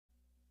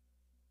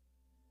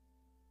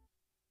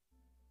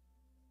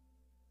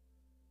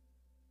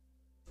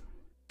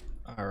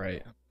All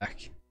right, I'm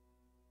back.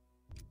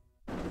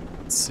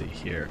 Let's see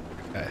here.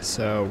 Okay,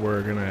 so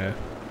we're gonna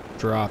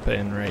drop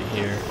in right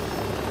here.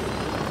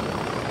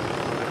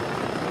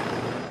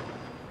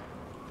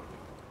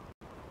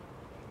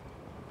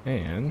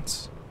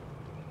 And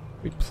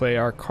we play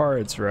our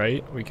cards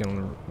right. We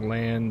can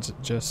land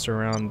just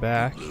around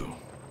back. Blue,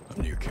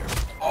 I'm near Carol.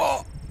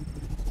 Oh!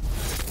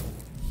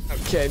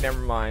 Okay, never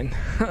mind.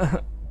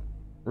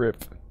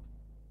 Rip.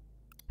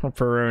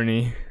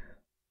 Pepperoni.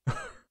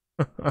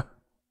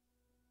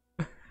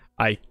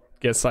 I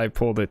guess I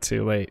pulled it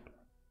too late.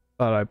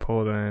 Thought I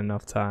pulled it in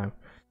enough time.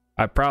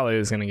 I probably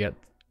was gonna get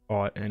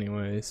caught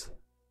anyways,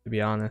 to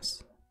be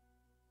honest.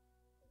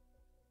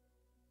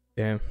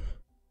 Damn.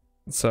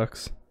 It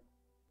sucks.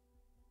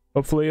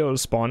 Hopefully it'll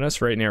spawn us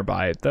right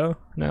nearby it though,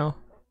 now.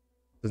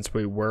 Since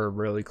we were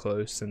really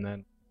close and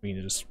then we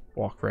can just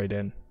walk right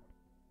in.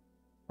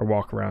 Or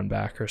walk around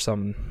back or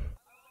something.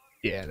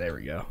 Yeah, there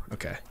we go.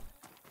 Okay.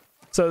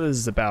 So this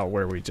is about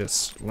where we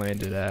just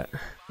landed at.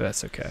 But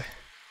that's okay.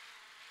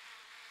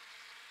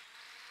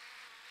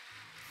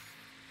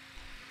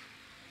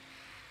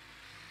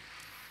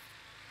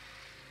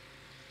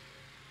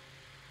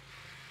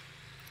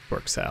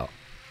 Works out.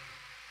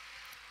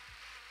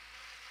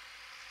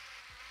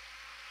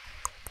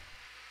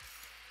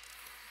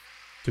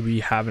 Do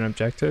we have an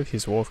objective?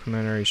 He's a wolf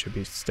commander, he should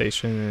be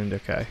stationed.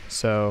 Okay,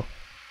 so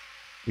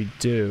we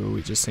do,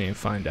 we just need to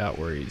find out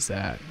where he's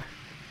at.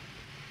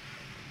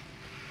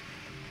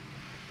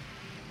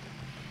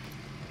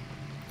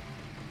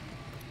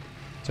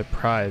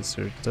 Surprised,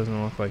 it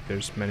doesn't look like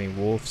there's many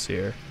wolves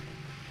here.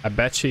 I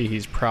bet you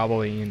he's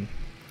probably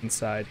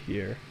inside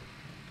here.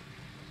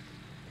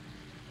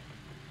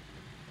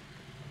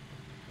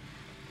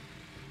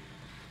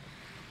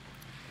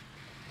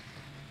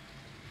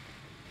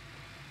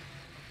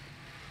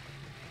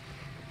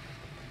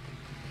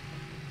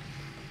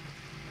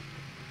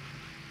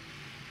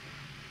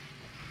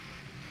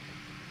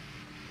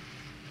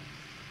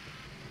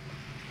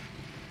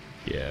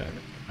 Yeah,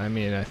 I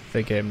mean, I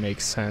think it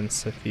makes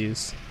sense if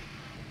he's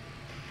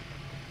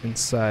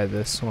inside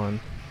this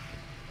one.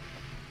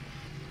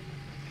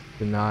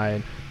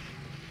 Denied.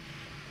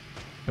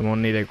 And we'll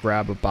need to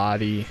grab a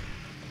body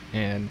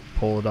and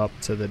pull it up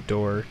to the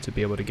door to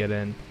be able to get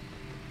in.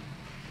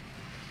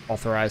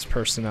 Authorized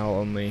personnel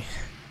only.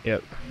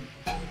 Yep.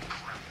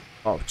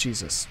 Oh,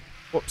 Jesus.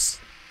 Whoops.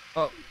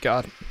 Oh,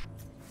 God.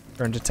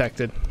 Turn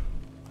detected.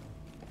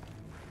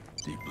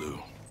 Deep Blue,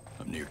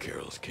 I'm near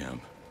Carol's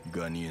camp. You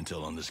got any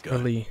intel on this guy?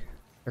 Really?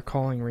 They're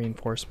calling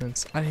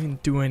reinforcements. I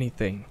didn't do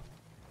anything.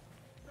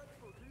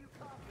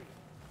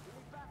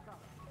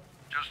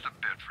 Just a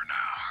bit for now.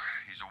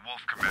 He's a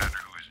wolf commander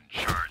who is in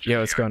charge. Yeah,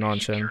 of what's the going IP on,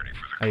 Shin? security for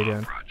the How you Cloud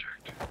doing?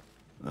 Project.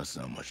 That's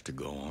not much to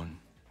go on.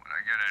 When I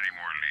get any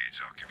more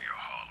leads, I'll give you a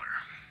holler.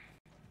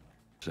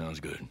 Sounds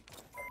good.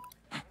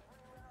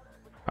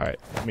 Alright,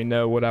 let me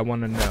know what I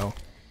want to know.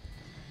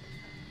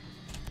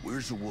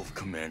 Where's the wolf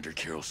commander,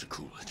 Carol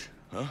Sekulich?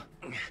 Huh?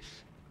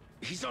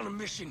 He's on a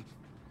mission,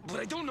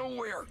 but I don't know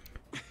where.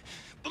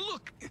 But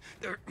look,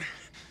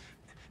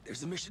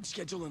 there's a mission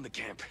schedule in the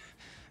camp.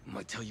 I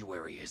might tell you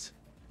where he is.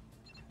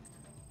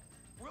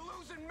 We're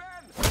losing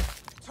men!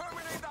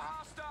 Terminate the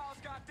hostiles,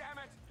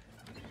 goddammit!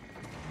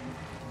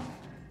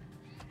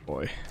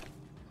 Boy.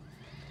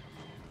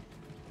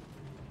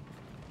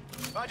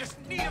 I just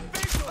need a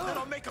visual and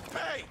I'll make a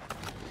pay!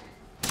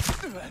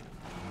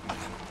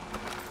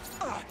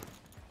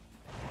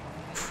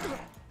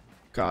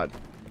 God,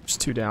 just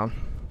two down.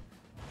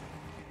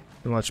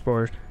 Too much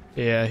board.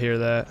 Yeah, I hear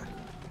that.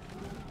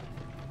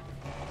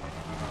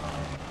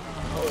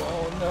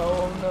 Oh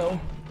no, oh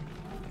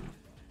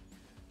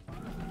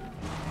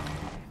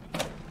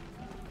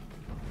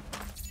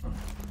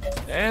no.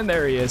 And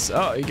there he is.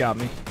 Oh, he got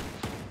me.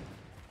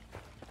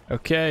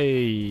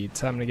 Okay,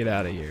 time to get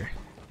out of here.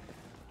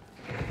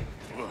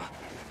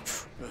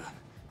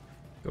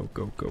 Go,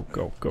 go, go,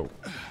 go, go.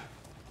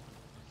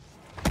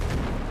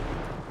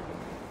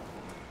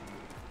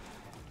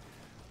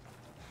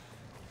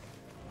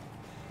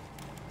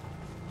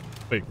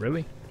 Wait,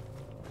 really?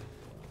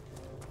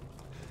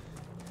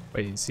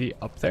 Wait, is he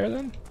up there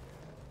then?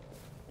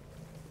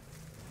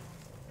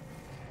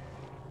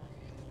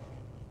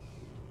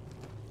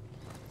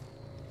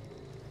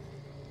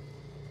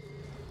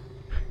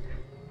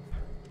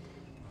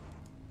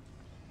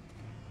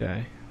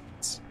 Okay.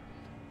 Let's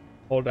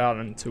hold out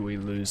until we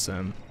lose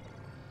them.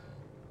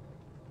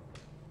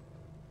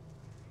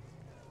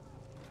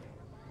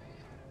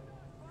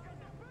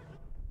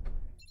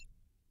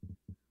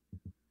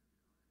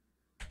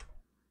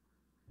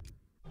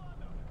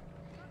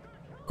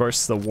 Of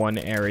course, the one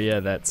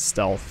area that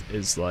stealth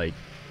is like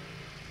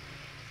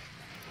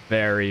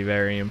very,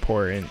 very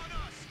important.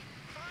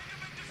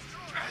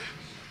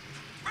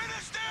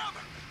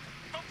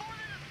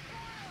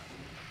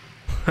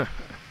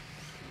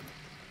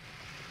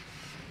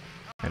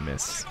 I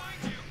miss.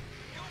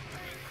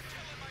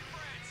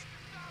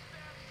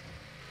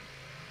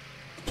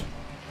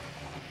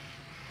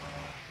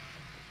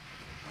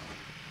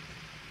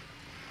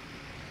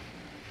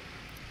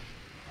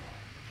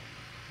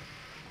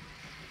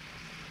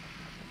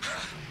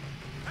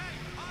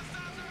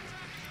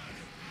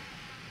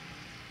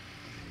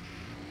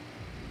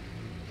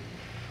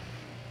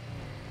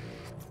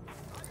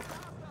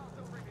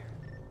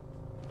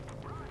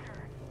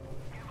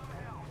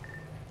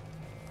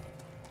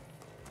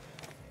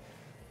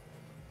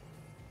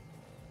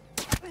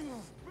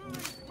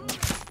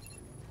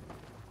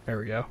 There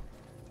we go.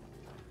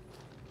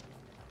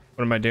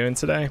 What am I doing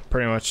today?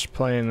 Pretty much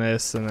playing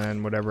this and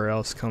then whatever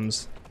else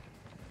comes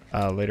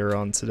later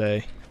on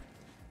today.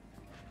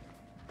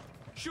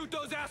 Shoot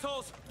those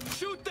assholes!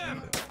 Shoot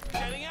them!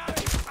 Getting out of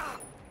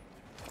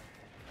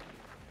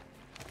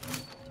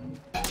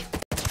here!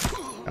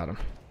 Got him.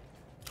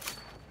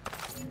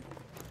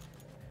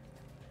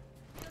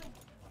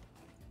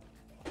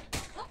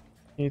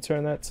 Can you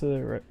turn that to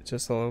the right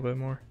just a little bit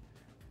more?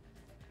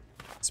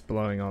 It's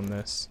blowing on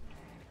this.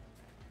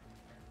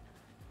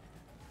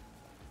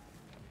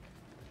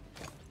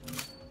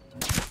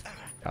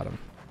 Got him.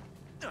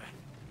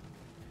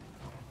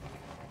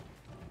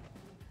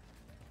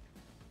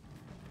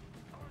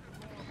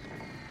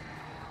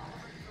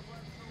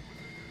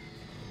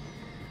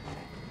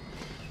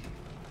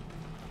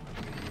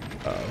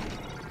 Uh-oh.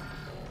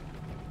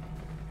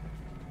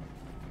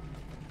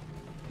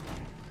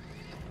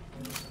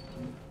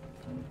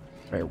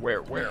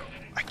 Where?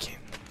 I can't.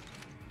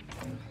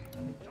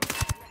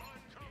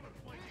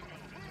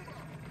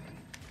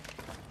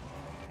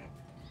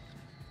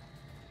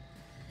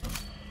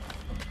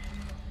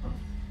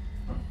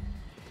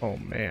 Oh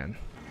man.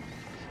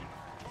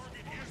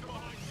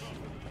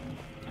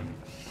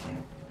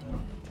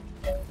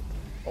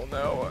 Oh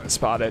no,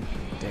 spotted.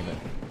 Damn it.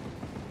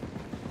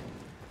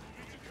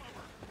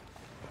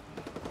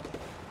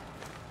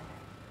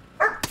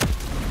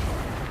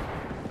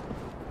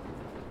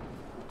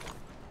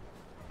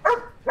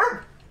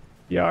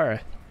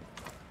 Yara.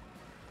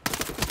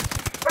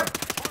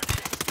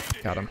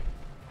 Got him.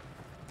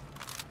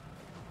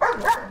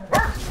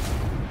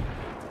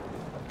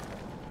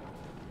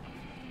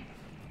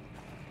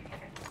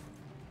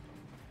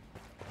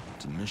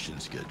 It's a mission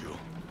schedule.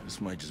 This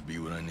might just be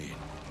what I need.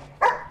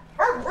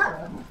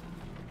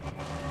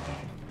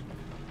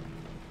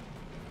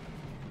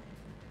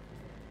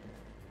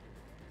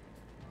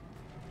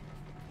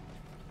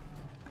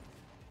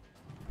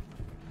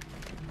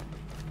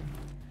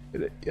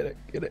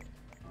 Get it.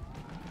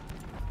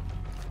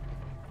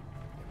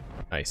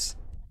 Nice.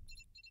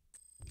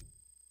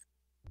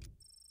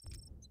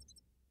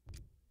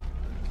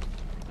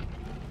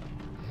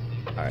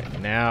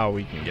 Alright, now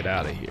we can get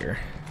out of here.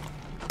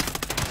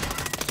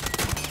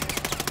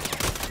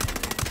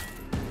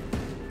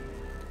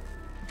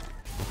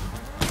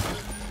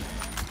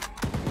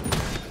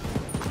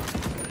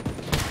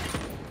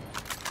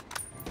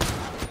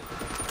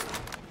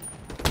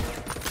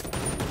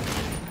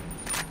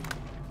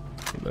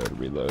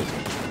 Reload.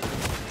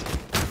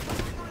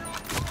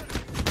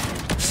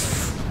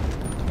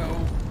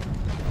 No.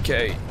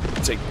 Okay,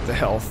 take the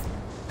health.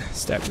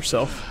 Stab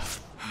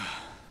yourself.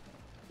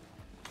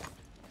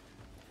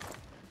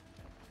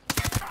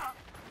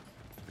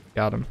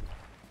 Got him.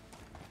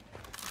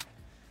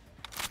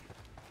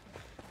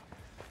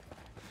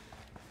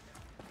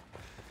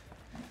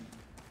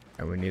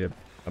 And we need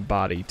a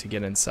body to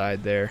get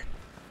inside there.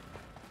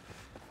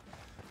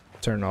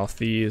 Turn off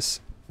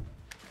these.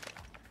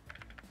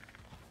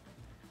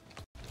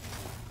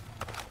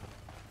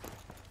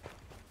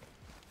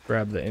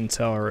 Grab the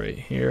intel right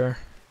here.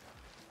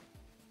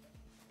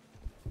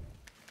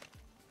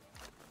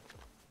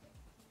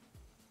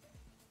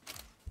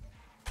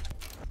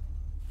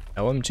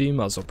 LMG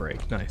muzzle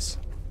brake, nice.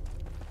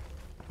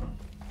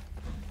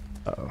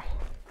 Uh-oh.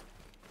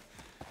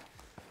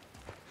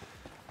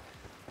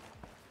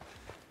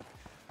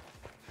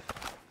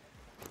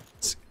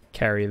 Let's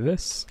carry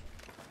this.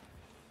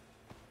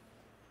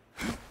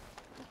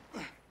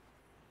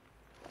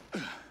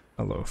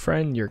 Hello,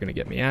 friend. You're gonna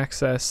get me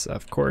access.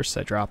 Of course,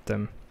 I dropped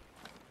him.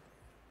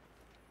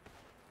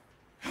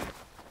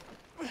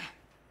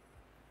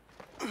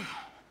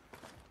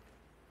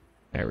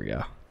 There we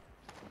go.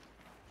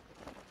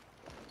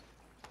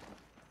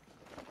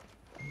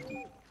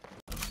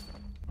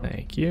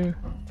 Thank you.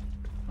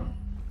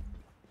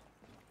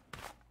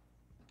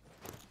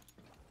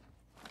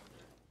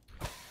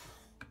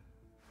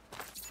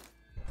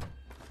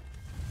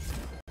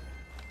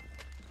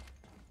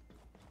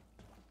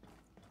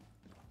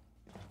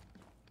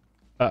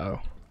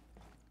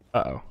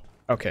 Uh-oh.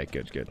 Okay,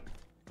 good.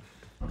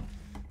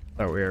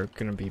 Thought we were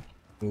gonna be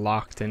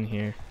locked in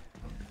here.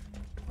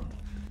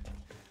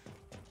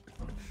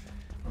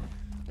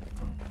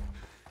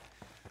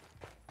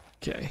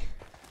 Okay.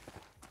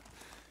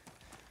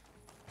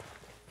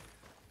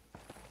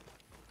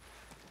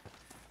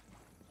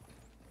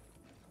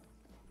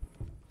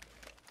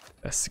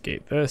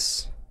 Investigate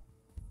this.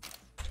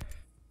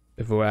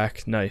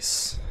 Bivouac,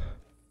 nice.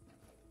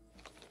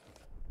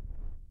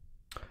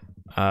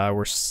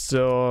 We're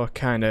still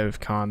kind of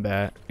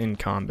in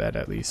combat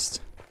at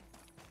least.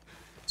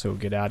 So we'll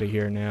get out of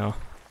here now.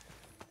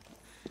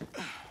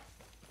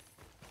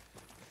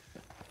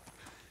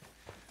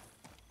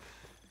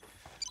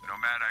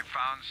 Nomad, I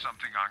found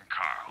something on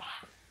Carl.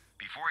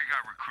 Before he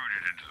got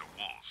recruited into the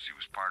Wolves, he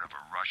was part of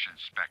a Russian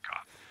spec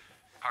op.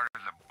 Part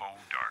of the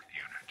Bodark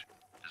unit.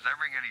 Does that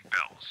ring any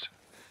bells?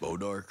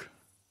 Bodark?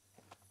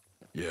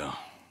 Yeah,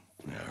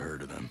 I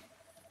heard of them.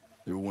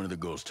 They were one of the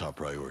Ghost's top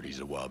priorities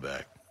a while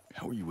back.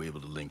 How were you able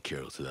to link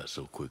Carol to that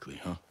so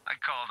quickly, huh? I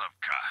called up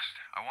Cost.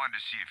 I wanted to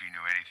see if he knew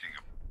anything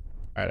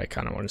Alright, I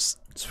kind of want to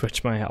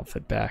switch my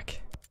outfit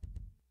back.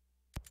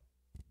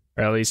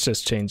 Or at least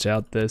just change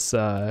out this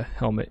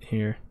helmet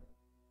here.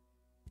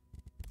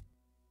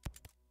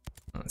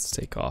 Let's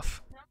take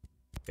off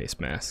face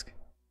mask.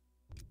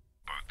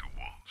 about the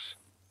wolves.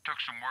 Took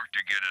some work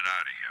to get it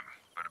out of him,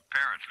 but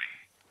apparently,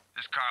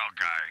 this Carl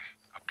guy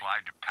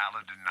applied to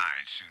Paladin 9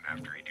 soon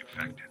after he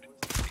defected.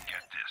 And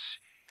get this,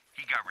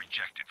 he got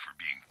rejected for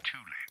being too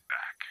laid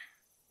back.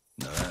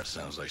 Now that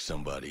sounds like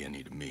somebody I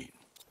need to meet.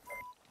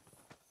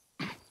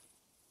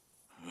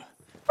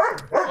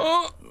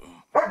 Oh!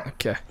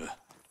 Okay.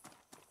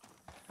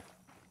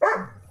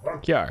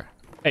 Kiar.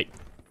 Hey.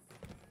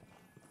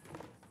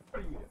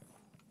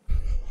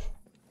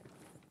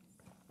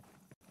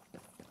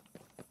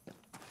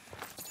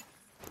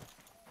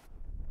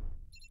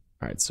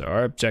 Alright, so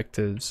our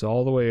objective's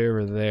all the way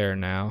over there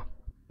now.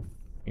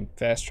 We can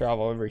fast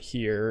travel over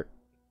here,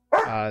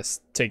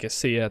 take a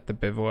seat at the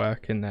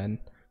bivouac, and then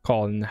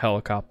call in the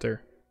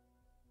helicopter.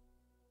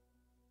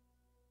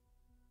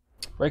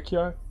 Right,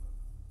 Kiar?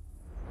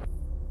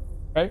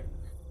 Right?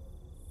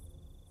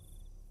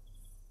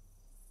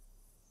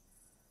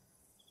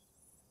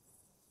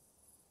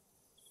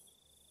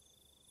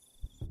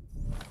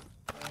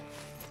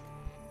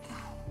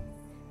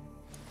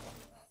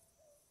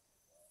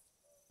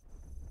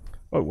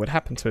 Oh, what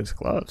happened to his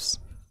gloves?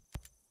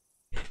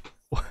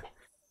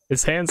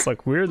 His hands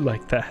look weird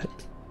like that.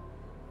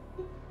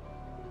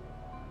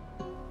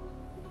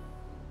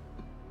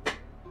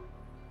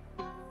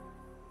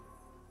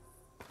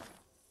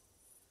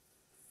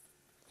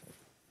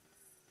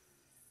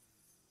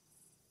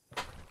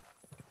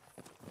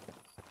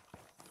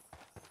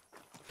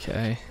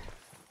 Okay,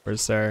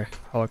 where's our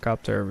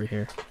helicopter? Over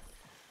here.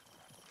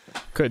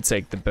 Could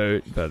take the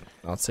boat, but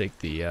I'll take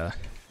the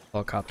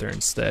helicopter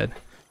instead.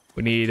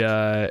 We need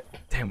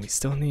damn, we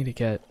still need to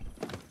get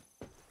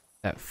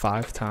that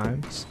 5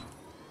 times.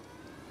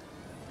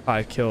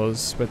 5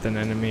 kills with an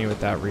enemy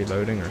without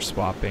reloading or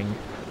swapping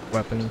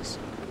weapons.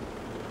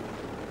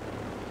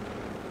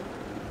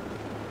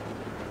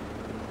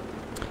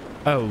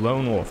 Oh,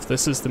 Lone Wolf.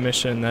 This is the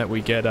mission that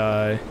we get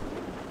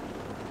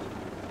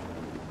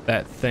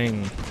that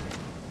thing,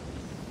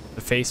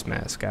 the face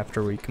mask,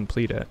 after we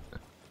complete it.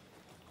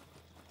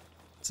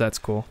 So that's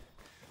cool.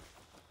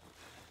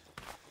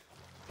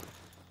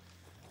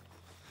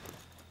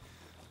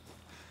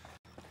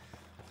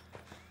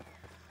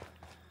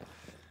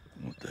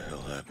 What the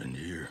hell happened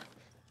here?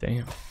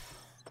 Damn.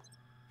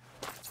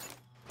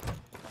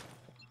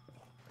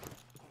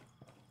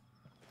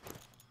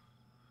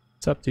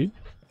 What's up, dude?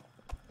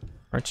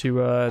 Aren't you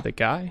the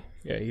guy?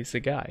 Yeah, he's the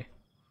guy.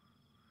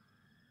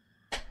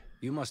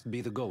 You must be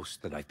the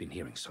ghost that I've been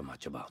hearing so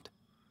much about.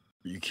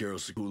 Are you Carol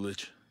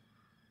Sekulich?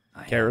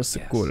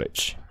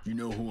 CasasClay. You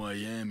know who I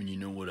am and you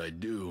know what I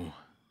do.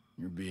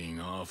 You're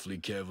being awfully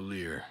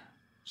cavalier,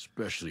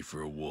 especially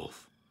for a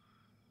wolf.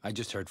 I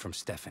just heard from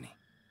Stephanie.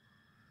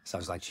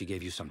 Sounds like she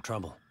gave you some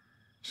trouble.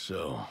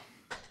 So,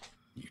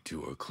 you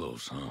two are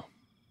close, huh?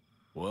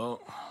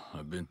 Well,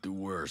 I've been through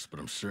worse, but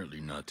I'm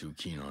certainly not too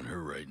keen on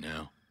her right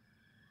now.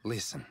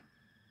 Listen,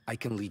 I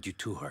can lead you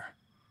to her.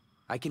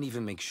 I can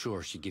even make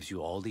sure she gives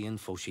you all the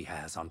info she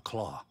has on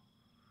Claw.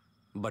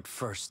 But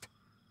first,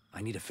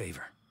 I need a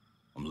favor.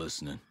 I'm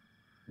listening.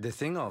 The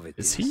thing of it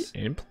Is he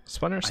Imp?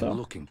 Splinter I'm Cell?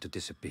 looking to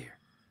disappear.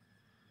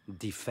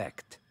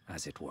 Defect,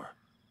 as it were,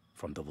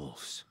 from the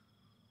wolves.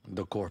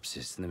 The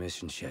corpses in the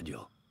mission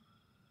schedule.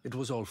 It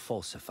was all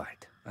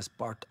falsified as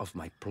part of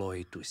my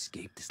ploy to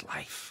escape this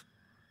life.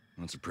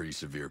 That's a pretty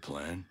severe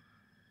plan.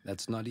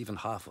 That's not even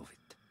half of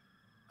it.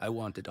 I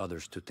wanted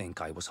others to think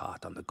I was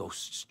hot on the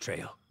Ghost's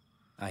trail.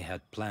 I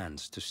had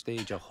plans to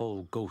stage a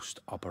whole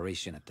ghost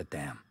operation at the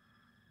dam,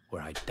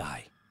 where I'd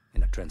die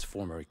in a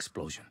transformer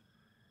explosion.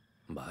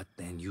 But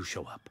then you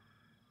show up.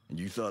 And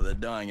you thought that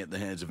dying at the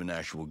hands of an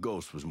actual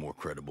ghost was more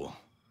credible.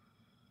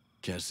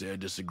 Can't say I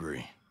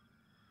disagree.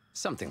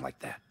 Something like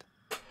that.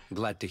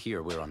 Glad to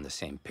hear we're on the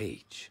same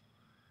page.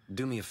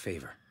 Do me a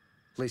favor.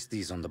 Place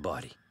these on the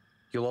body.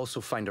 You'll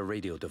also find a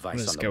radio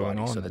device on the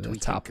body so that we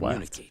can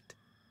communicate.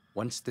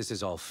 Once this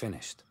is all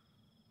finished,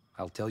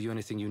 I'll tell you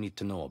anything you need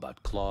to know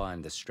about Claw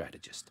and the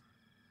strategist.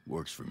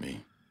 Works for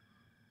me.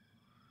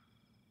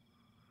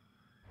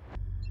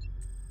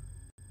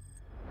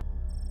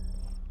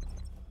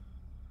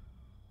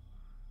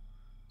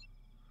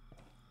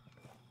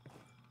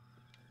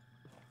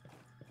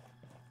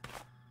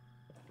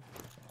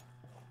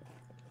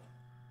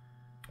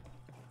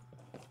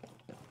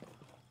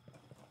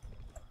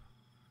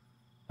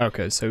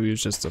 Okay, so he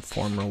was just a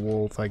former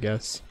wolf, I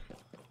guess.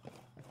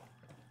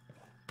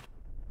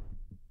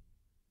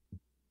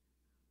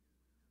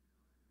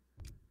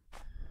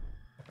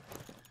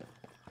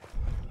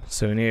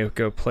 So we need to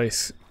go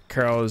place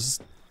Carol's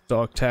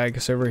dog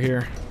tags over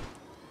here.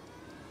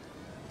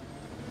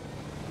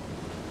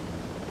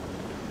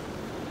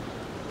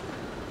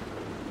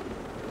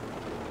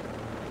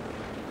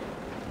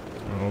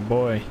 Oh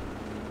boy.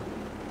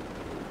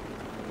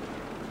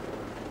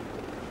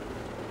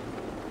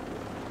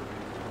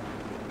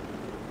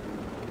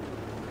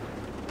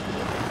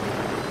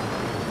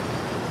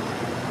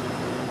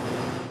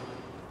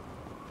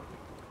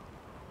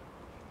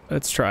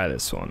 let's try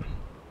this one.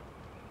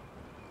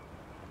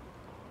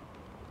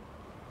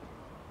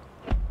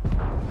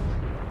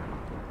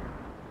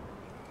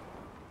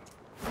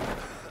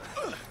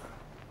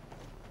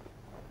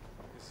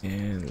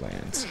 And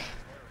lands.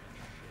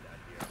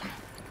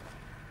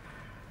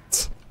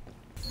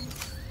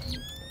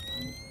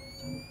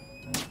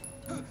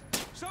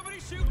 Somebody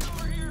shooting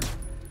over here.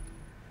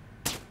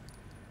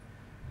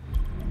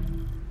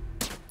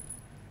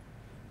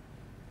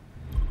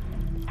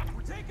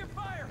 We're taking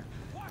fire.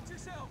 Watch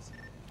yourselves.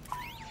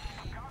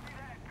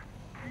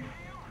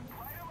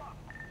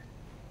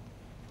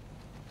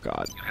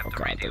 God, oh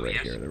God, they're right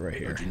here, they're right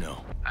here. How'd you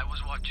know? I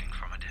was watching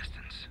from a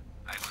distance.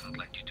 I couldn't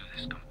let you do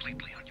this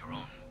completely on your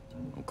own.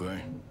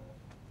 Okay.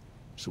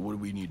 So what do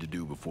we need to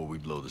do before we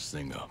blow this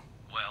thing up?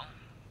 Well,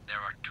 there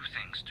are two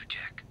things to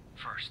check.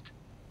 First,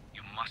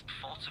 you must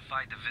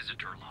falsify the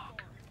visitor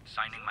log,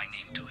 signing my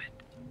name to it.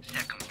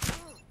 Second,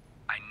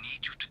 I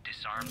need you to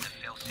disarm the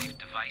failsafe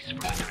device from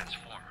the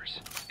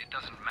transformers. It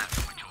doesn't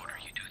matter which order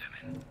you do them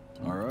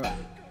in. Alright.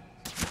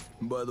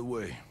 And by the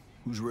way,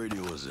 whose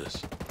radio is this?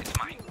 It's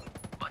mine,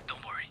 but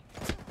don't worry.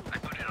 I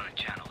put it on a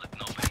channel that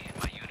nobody in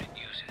my unit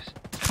uses.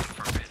 Heaven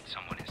forbid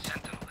someone in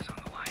Sentinel is on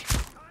the line.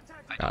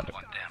 I don't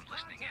want them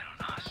listening in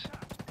on us.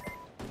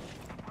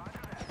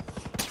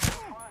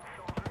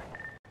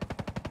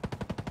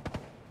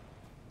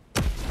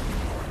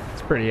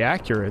 It's pretty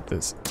accurate,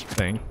 this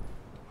thing.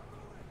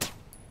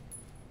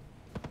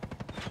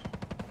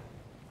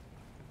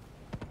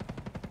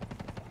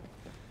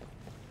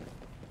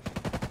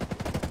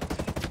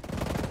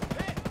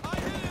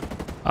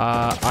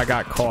 I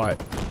got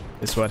caught,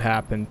 is what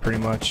happened, pretty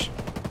much.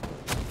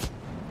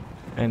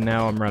 And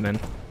now I'm running.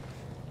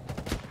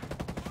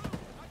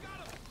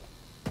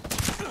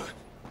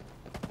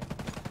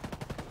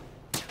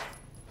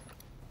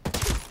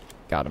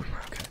 Got him.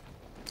 Okay.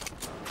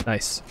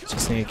 Nice.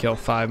 Just need to kill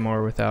 5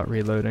 more without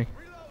reloading.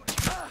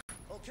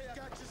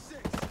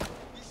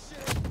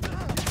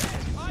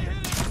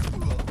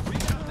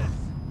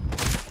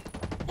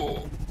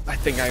 Oh, I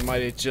think I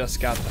might have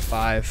just got the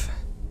 5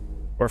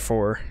 or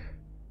 4.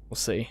 We'll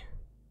see.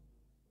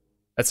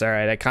 That's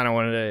alright. I kind of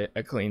wanted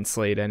a clean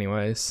slate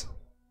anyways.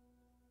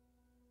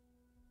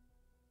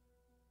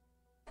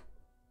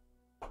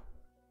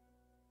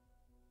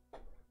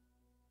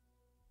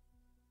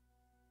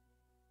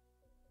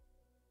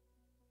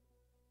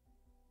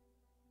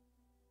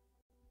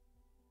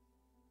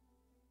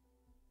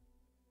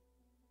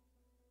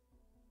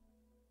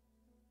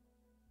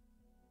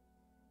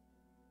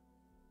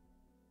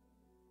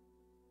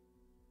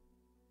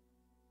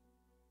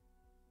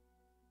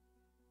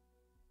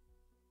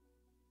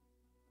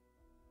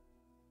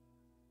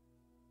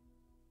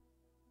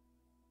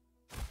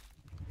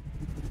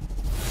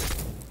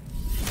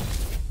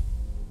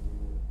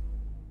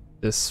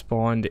 Just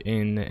spawned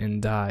in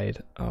and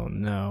died. Oh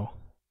no.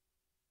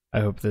 I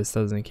hope this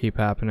doesn't keep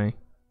happening.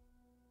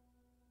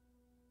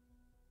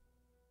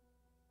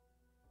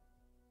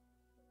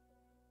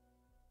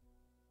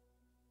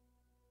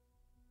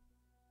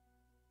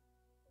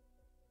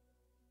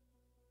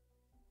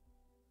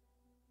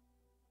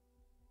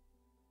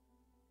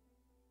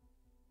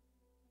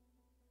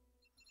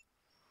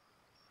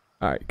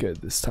 Alright, good.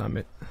 This time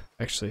it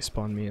actually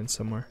spawned me in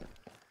somewhere.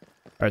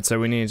 Alright,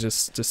 so we need to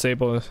just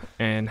disable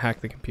and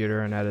hack the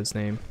computer and add his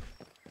name.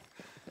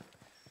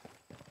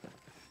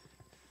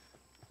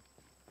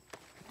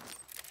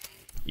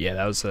 Yeah,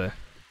 that was a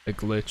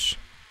glitch.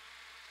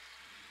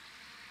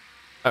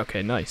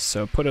 Okay, nice.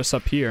 So put us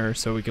up here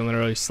so we can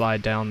literally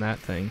slide down that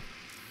thing.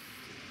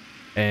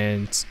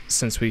 And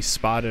since we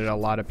spotted a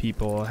lot of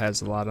people, it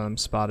has a lot of them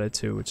spotted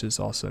too, which is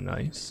also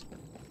nice.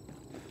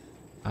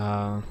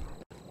 Let's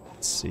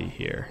see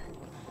here.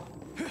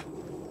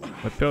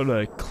 Might be able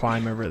to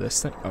climb over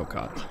this thing. Oh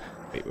god.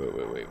 Wait.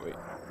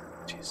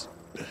 Jeez.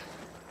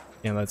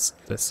 Yeah, let's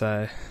this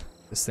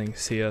thing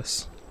see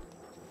us.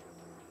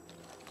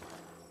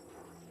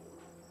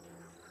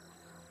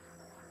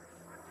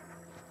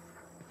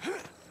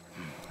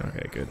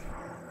 Okay, good.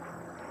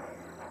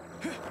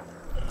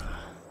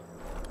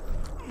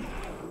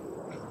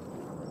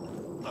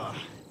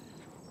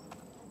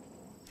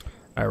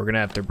 Alright, we're gonna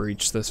have to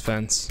breach this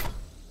fence.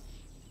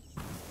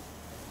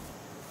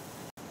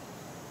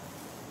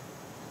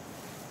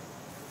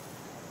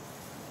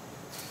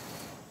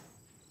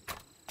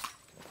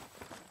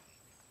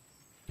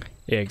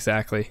 Yeah,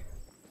 exactly.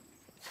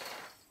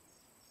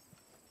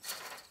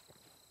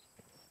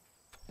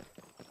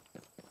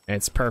 And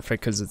it's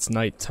perfect because it's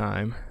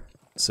nighttime,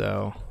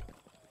 so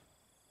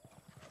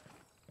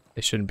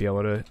they shouldn't be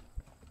able to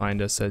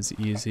find us as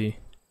easy.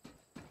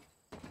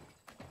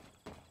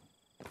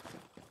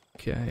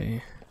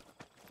 Okay.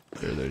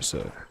 There's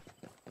a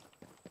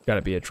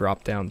gotta be a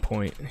drop down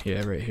point.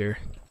 Yeah, right here.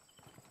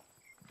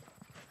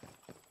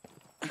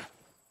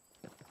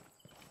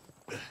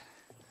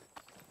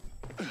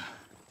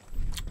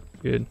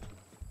 Good.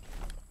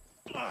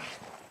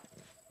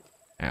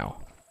 Ow.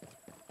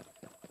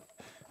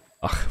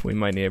 Ugh, we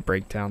might need to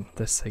break down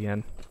this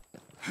again.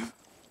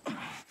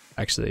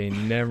 Actually,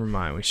 never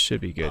mind. We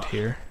should be good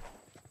here.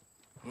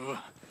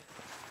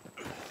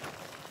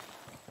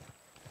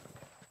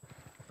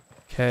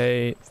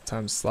 Okay, it's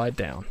time to slide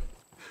down.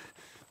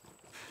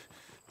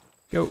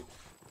 Go.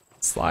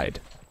 Slide.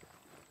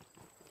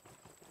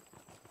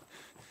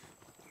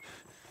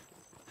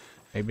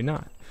 Maybe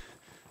not.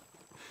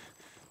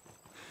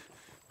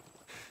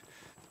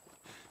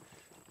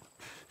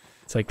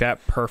 It's like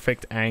that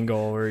perfect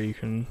angle where you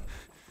can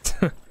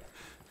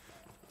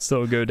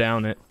still go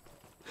down it.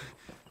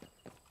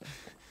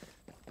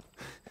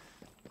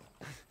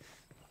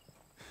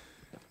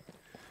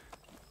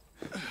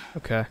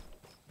 Okay. I'm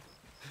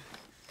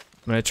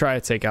gonna try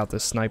to take out the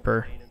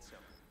sniper.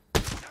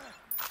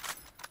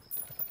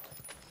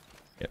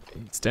 Yep,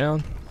 he's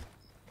down.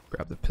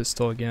 Grab the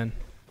pistol again.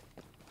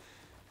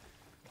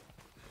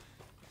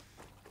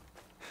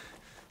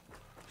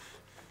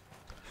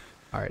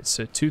 Alright,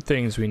 so two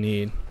things we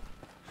need.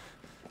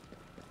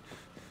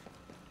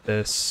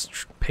 This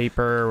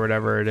paper or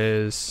whatever it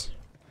is.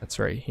 That's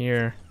right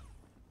here.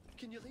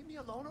 Can you leave me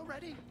alone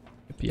already?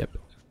 Yep.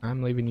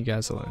 I'm leaving you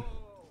guys alone.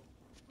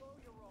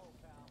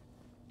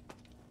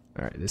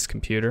 Alright, this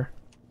computer.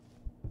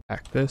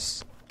 Hack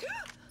this.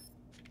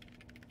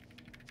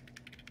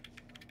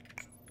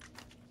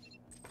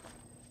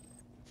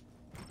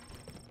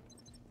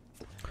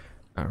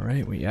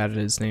 Alright, we added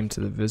his name to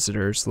the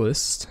visitors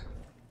list.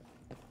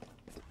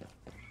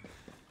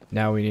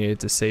 Now we need to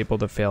disable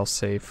the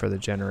failsafe for the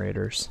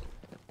generators.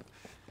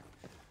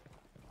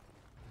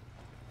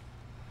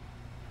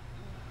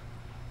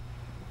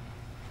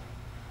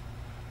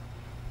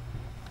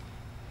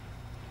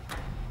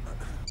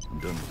 I'm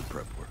done with the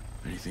prep work.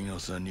 Anything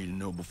else I need to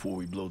know before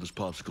we blow this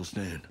popsicle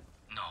stand?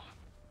 No.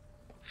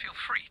 Feel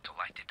free to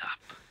light it up.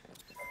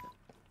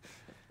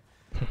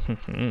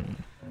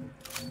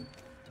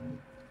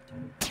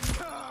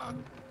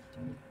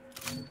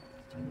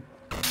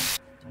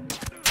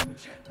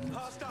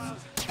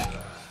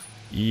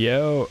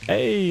 Yo,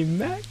 hey,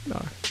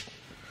 Magnar.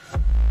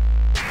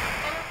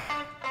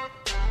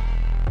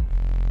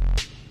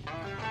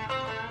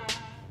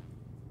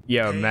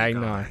 Yo,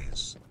 Magnar.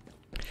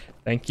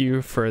 Thank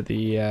you for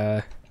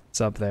the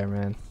sub there,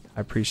 man.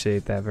 I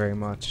appreciate that very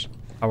much.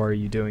 How are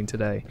you doing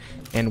today?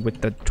 And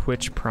with the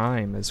Twitch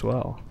Prime as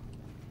well.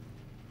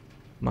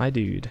 My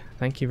dude,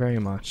 thank you very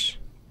much.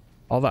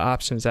 All the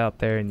options out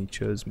there and you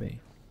chose me.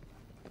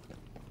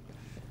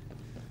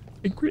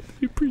 I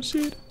greatly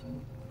appreciate it.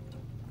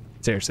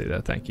 Seriously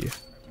though, thank you.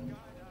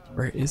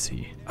 Where is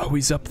he? Oh,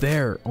 he's up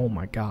there. Oh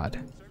my god.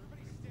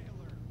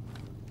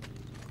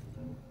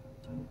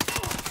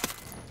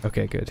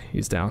 Okay, good.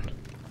 He's down.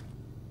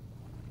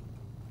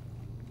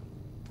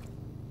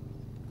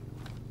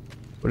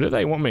 What did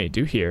they want me to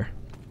do here?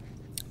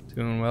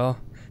 Doing well?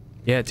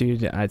 Yeah,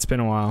 dude, it's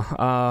been a while.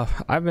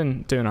 I've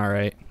been doing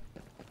alright.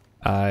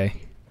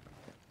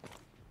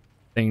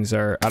 Things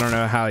are, I don't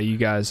know how you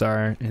guys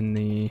are in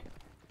the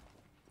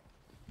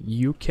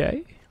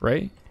UK,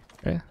 right?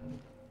 Yeah.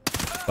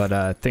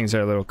 But things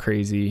are a little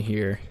crazy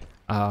here.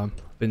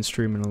 Been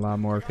streaming a lot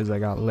more because I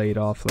got laid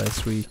off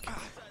last week.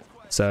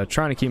 So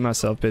trying to keep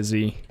myself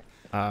busy.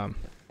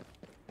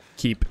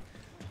 Keep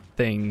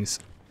things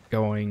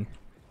going.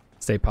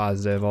 Stay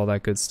positive, all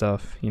that good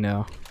stuff, you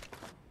know.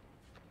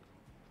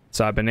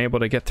 So I've been able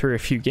to get through a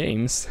few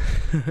games.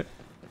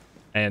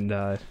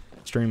 And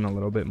stream a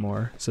little bit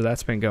more. So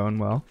that's been going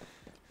well.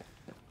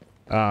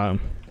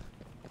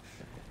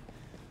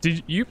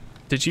 Did you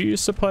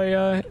used to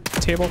play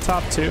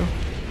tabletop too,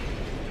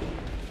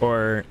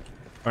 or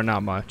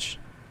not much?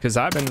 Because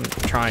I've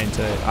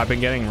been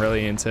getting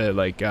really into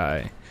like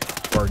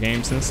board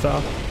games and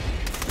stuff.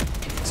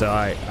 So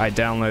I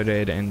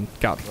downloaded and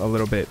got a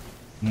little bit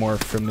more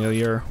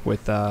familiar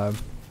with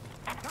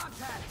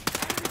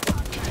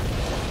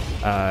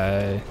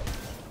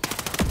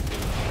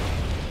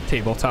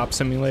tabletop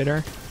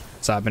simulator.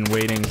 So I've been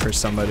waiting for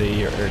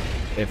somebody, or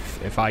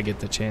if I get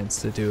the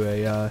chance to do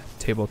a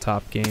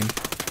tabletop game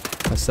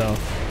myself.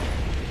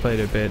 Played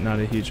a bit, not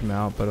a huge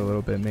amount, but a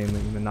little bit,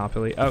 mainly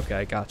Monopoly.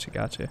 Okay, gotcha.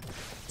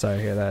 Sorry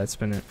to hear that. It's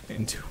been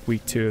into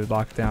week 2 of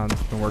lockdown.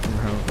 Been working from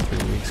home for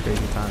 3 weeks,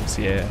 crazy times.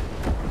 Yeah,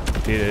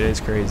 dude, it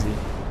is crazy.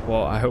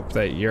 Well, I hope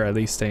that you're at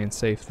least staying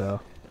safe though.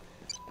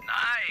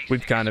 Nice.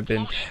 We've kind of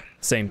been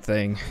same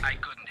thing. I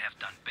couldn't have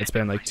done better. It's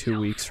been like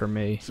 2 weeks for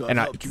me, and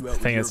the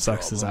thing that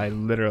sucks is I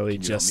literally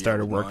just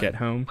started work at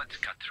home,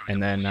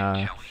 and then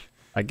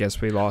I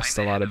guess we lost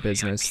a lot of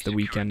business the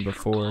weekend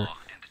before,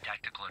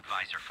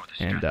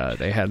 and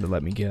they had to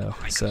let me go.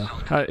 So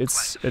it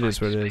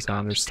is what it is. I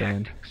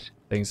understand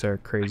things are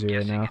crazy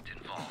right now,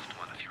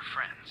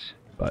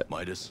 but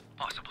Midas?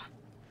 Possible.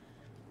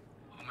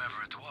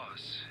 Whomever it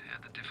was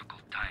had a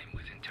difficult time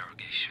with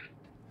interrogation.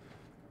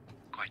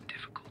 Quite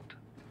difficult.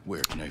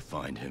 Where can I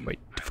find him? wait,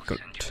 I will difficult.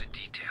 send you the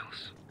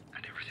details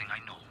and everything I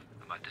know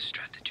about the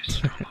strategist's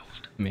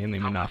stronghold. Mainly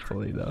However,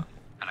 Monopoly though.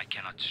 and I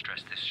cannot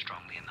stress this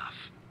strongly enough.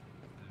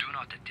 Do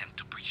not attempt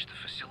to breach the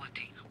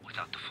facility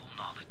without the full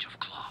knowledge of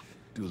Claw.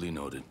 Duly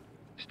noted.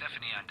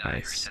 Stephanie and I are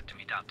Nice. set to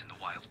meet out in the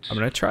wilds. I'm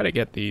gonna try to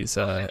get these.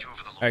 I'll send you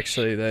over the location.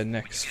 Actually, the When we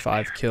next get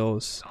 5 there,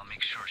 kills I'll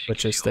make sure she with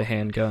gives just you the all the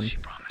handgun details she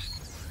promised.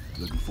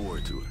 Looking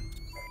forward to it.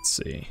 Let's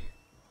see.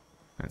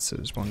 Alright, so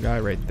there's one guy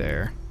right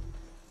there.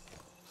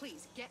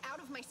 Please get out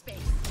of my space.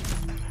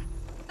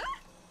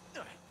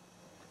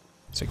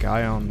 There's a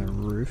guy on the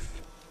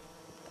roof.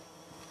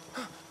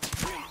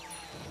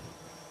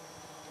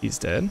 He's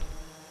dead.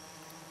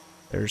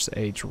 There's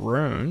a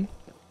drone.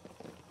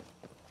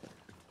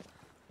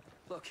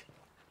 Look,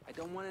 I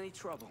don't want any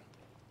trouble.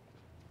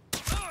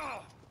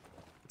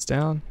 It's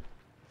down.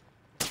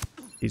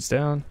 He's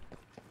down.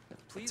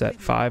 It's at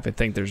 5. I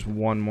think there's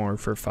one more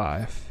for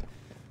 5.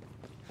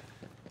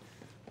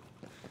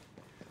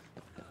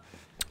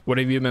 What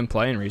have you been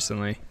playing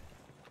recently?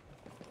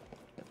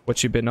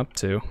 What you been up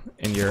to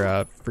in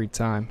your free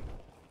time?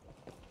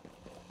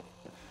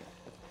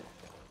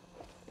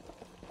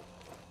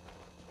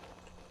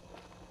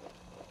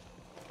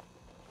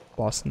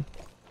 Boston.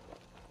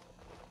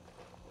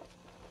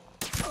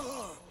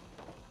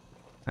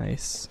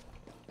 Nice.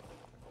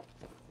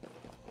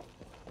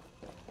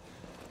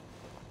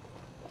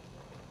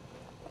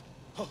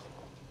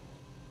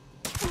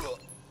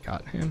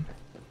 Got him.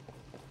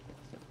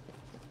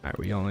 Alright,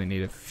 we only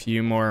need a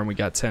few more and we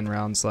got 10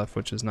 rounds left,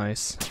 which is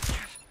nice.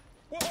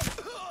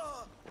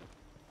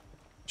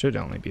 Should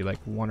only be like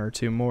 1 or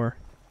 2 more.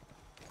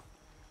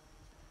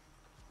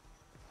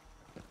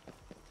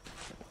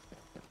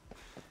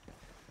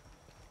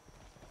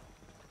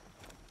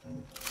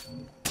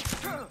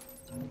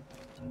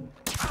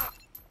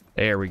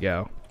 There we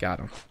go. Got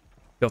him.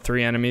 Kill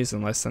 3 enemies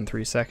in less than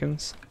 3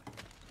 seconds.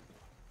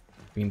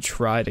 We can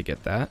try to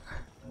get that.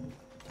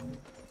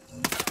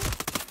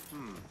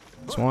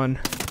 It's 1,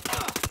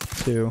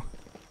 2,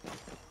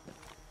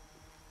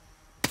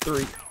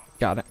 3.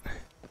 Got it.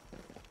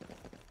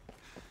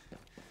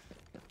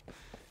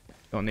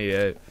 Don't need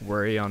to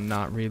worry on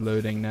not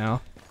reloading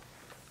now.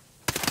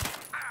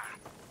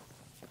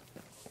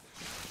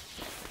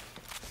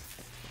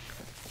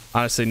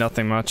 Honestly,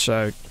 nothing much.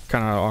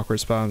 Kind of awkward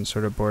spot. I'm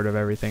sort of bored of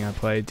everything I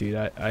play. Dude,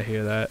 I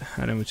hear that.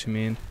 I know what you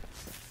mean.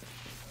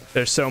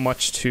 There's so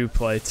much to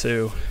play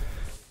too.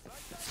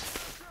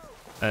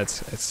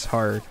 It's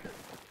hard.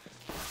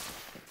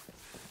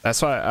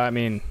 That's why, I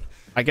mean,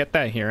 I get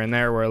that here and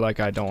there where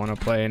like I don't want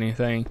to play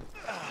anything.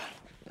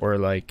 Or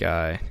like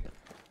I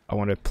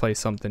want to play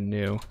something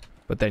new.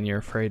 But then you're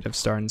afraid of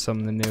starting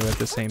something new at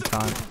the same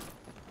time.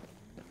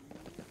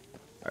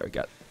 Alright, we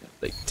got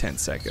like 10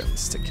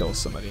 seconds to kill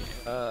somebody.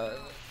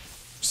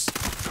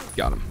 Just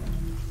got him.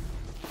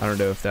 I don't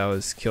know if that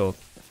was kill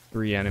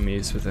 3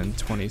 enemies within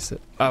 20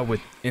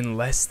 in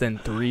less than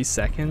 3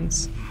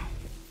 seconds?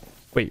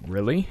 Wait,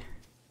 really?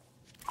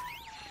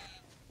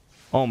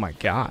 Oh my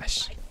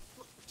gosh.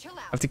 I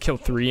have to kill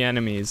 3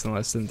 enemies in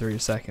less than 3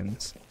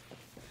 seconds.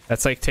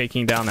 That's like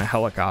taking down a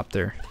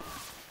helicopter.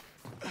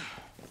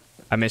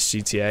 I miss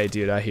GTA,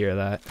 dude. I hear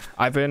that.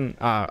 I've been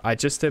I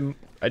just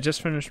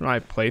finished my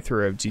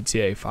playthrough of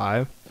GTA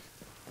 5.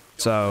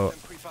 So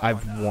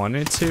I've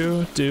wanted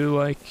to do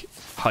like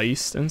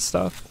heist and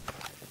stuff.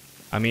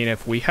 I mean,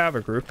 if we have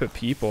a group of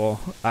people,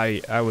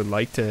 I would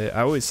like to,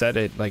 I always said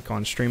it like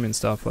on stream and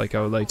stuff, like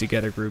I would like to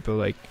get a group of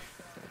like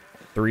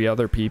 3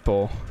 other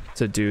people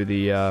to do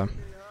the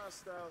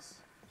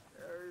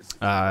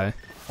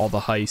all the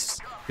heists,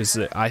 because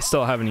I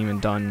still haven't even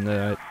done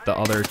the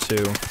other 2,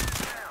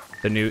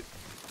 the new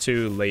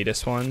 2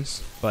 latest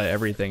ones, but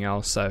everything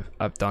else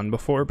I've done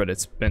before, but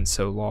it's been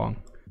so long.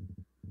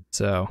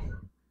 So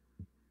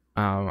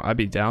I'd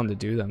be down to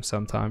do them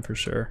sometime for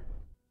sure.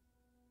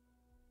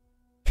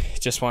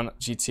 Just want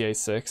GTA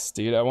 6,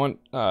 dude. I want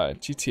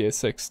GTA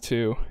 6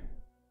 too.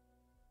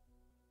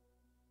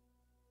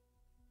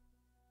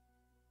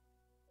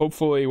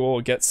 Hopefully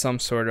we'll get some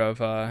sort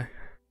of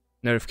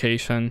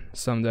notification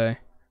someday.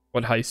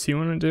 What heists you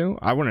want to do?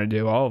 I want to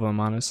do all of them,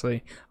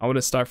 honestly. I want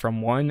to start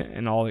from 1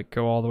 and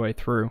go all the way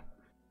through.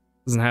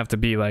 Doesn't have to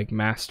be like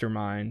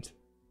mastermind.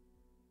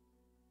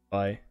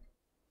 Like,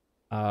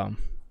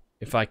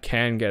 if I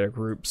can get a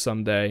group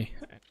someday,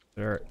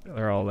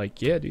 they're all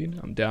like, yeah, dude,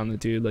 I'm down to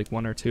do like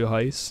 1 or 2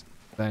 heists.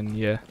 Then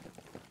yeah,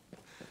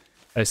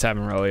 I just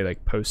haven't really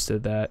like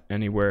posted that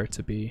anywhere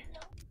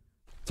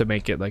to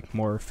make it like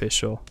more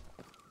official.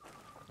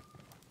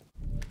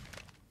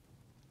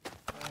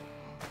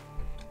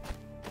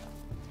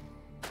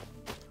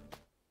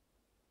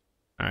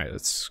 Alright,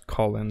 let's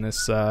call in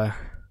this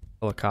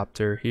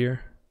helicopter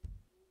here.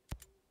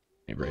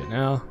 Right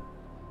now.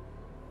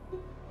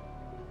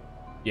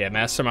 Yeah,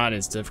 mastermind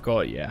is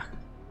difficult, yeah.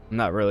 I'm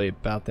not really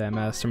about that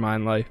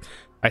mastermind life.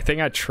 I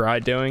think I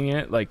tried doing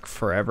it like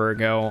forever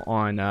ago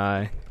on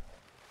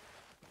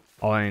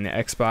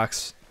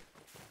Xbox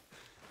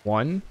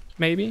One,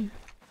 maybe?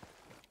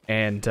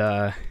 And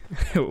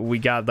we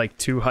got like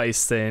 2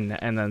 heists in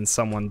and then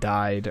someone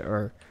died,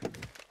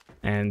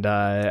 and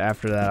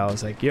after that I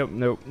was like, yep,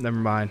 nope, never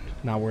mind,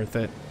 not worth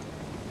it.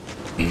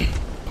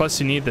 Plus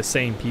you need the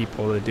same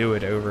people to do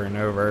it over and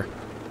over.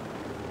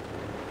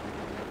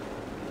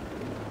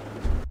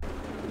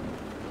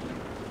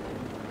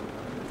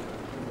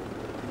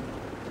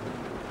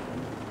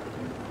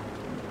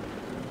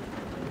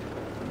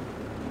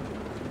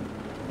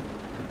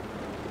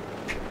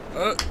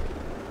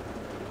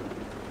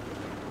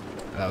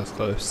 That was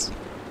close.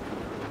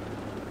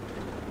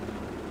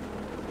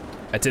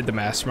 I did the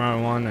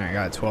mastermind one and I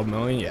got 12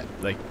 million. Yeah,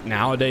 like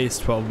nowadays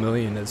 12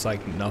 million is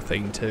like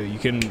nothing too. You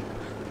can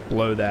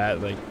blow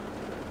that like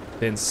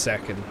in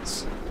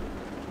seconds.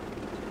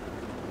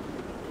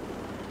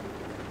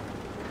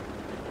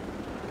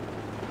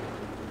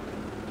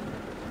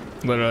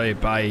 Literally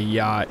buy a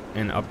yacht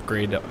and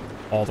upgrade it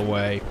all the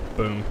way.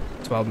 Boom.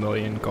 12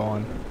 million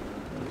gone.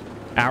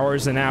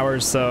 Hours and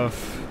hours of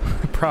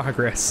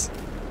progress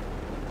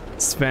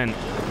spent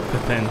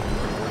within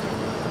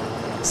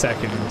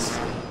seconds.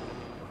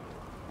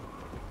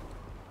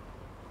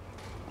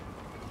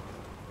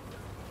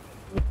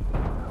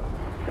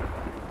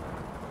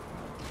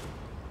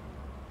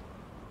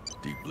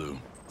 Deep Blue,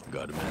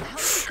 got a minute? How did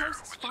the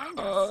ghosts find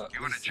us?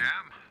 You in a jam?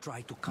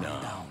 Try to calm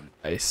down.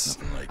 Nice.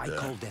 Nothing like I that.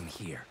 called them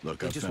here. Look,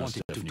 They I just found wanted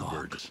to Stephanie talk.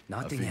 Burgess.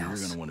 I Nothing figure else.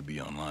 you're gonna want to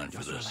be online for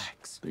Just this.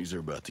 relax. Things are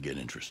about to get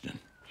interesting.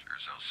 Sure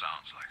as hell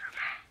sounds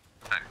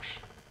like it.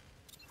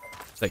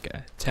 Thanks. It's like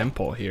a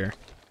temple here.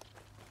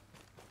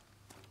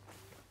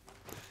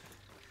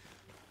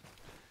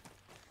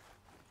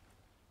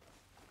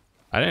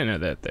 I didn't know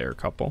that they're a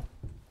couple.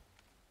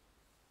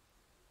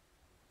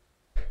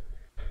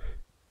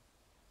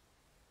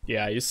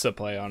 Yeah, I used to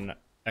play on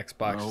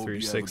Xbox I hope you have a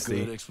 360.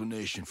 good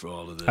explanation for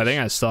all of this. I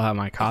think I still have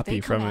my If they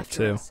copy come from it after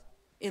too. us,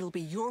 it'll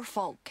be your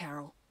fault,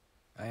 Carol.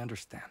 I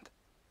understand.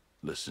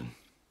 Listen,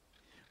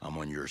 I'm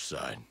on your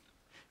side.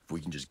 If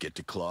we can just get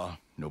to Claw,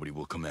 nobody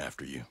will come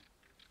after you.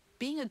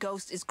 Being a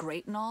ghost is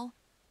great and all,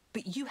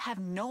 but you have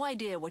no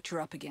idea what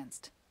you're up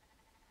against.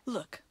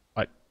 Look,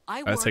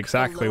 I That's work for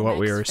exactly what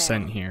we Lomax were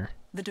sent Pharaoh, here.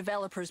 the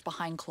developers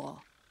behind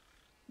Claw.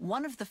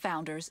 One of the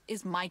founders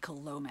is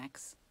Michael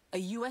Lomax, a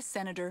U.S.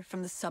 Senator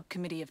from the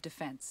Subcommittee of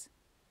Defense.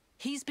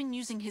 He's been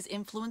using his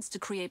influence to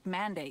create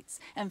mandates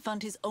and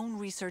fund his own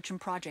research and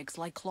projects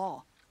like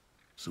Claw.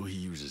 So he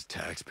uses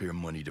taxpayer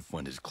money to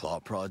fund his Claw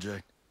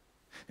project?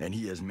 And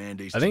he has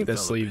mandates I to think the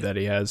develop sleeve it. that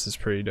he has is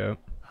pretty dope.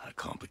 That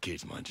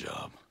complicates my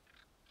job.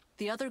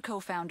 The other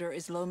co-founder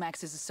is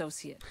Lomax's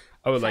associate.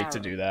 I would like to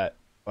Pharaoh. do that,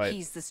 but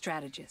He's the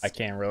strategist. I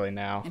can't really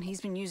now. And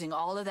he's been using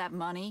all of that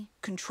money,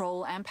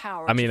 control, and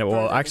power. I mean, to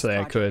well, further this actually,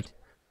 I could, project.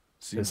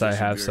 Seems because I like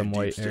have very some deep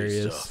white state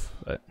areas. stuff.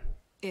 But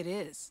It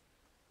is.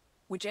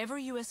 Whichever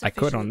U.S. I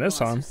could official on it this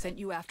was arm. who sent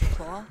you after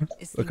Claw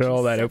is Look at thinking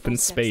all that several open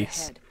steps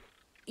space. ahead.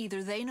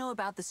 Either they know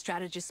about the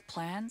strategist's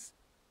plans,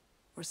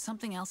 or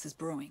something else is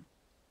brewing.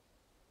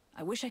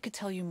 I wish I could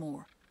tell you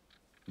more.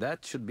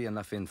 That should be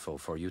enough info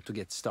for you to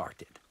get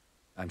started.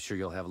 I'm sure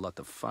you'll have a lot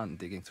of fun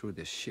digging through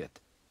this shit.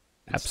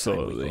 It's time we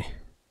absolutely. go.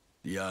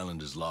 The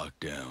island is locked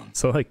down.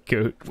 So like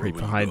goat Where right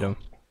will you behind go? him.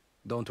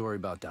 Don't worry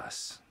about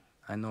us.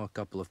 I know a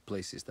couple of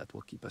places that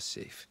will keep us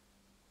safe.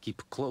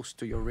 Keep close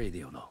to your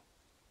radio, though.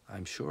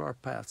 I'm sure our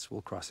paths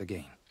will cross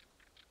again.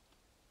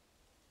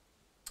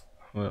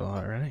 Well,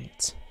 all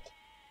right.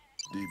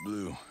 Deep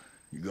Blue,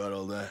 you got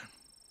all that?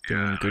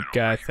 Doing good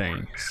guy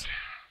things.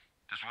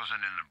 This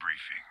wasn't in the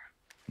briefing.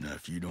 Now,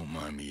 if you don't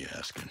mind me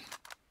asking,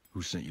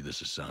 who sent you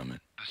this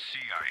assignment? The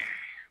CIA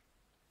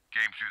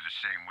came through the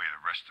same way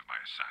the rest of my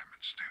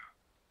assignments do.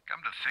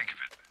 Come to think of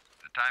it,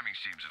 the timing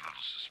seems a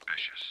little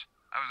suspicious.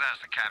 I was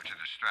asked to capture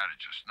the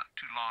strategist not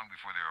too long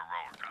before the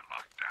Auroa got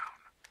locked down.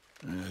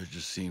 It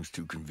just seems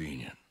too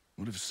convenient.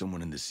 What if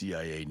someone in the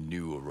CIA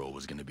knew Auroa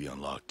was going to be on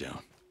lockdown?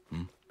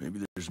 Maybe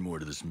there's more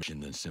to this mission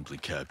than simply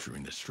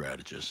capturing the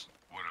strategist.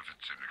 What if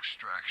it's an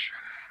extraction?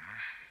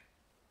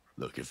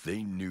 Look, if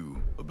they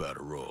knew about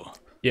Auroa,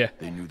 Yeah.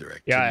 they knew their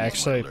activity. Yeah, I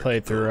actually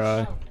played through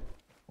or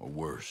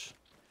worse,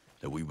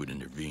 that we would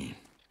intervene.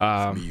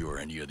 um Me or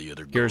any of the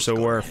other Gears ghosts of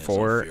got War our hands on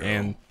 4 Pharaoh,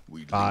 and we'd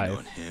lean 5.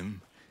 on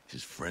him,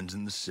 his friends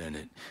in the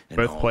Senate, and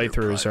Both all their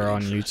playthroughs are private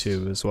on interests.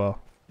 YouTube as well.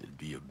 It'd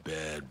be a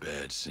bad,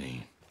 bad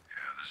scene.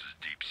 Yeah, this is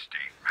deep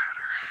state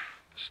matter.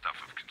 The stuff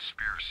of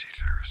conspiracy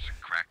theorists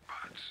and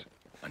crackpots.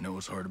 I know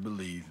it's hard to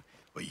believe,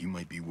 but you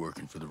might be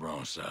working for the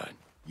wrong side.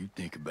 You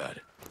think about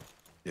it.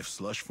 If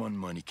slush fund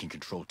money can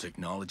control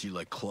technology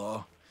like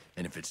Claw,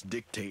 and if it's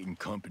dictating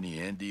company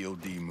and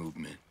DOD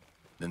movement,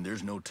 then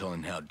there's no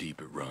telling how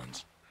deep it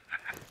runs.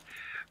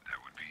 That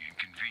would be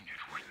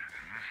inconvenient, wouldn't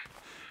it?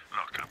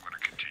 Look, I'm going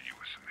to continue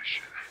with the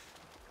mission.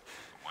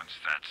 But once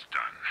that's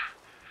done,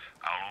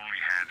 I'll only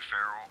hand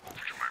Pharaoh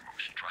over to my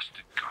most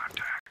trusted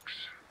contacts.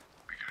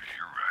 Because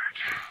you're right.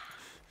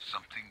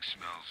 Something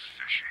smells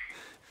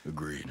fishy.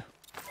 Agreed.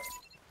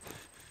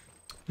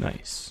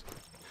 Nice.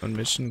 One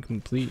mission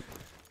complete.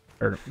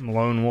 Or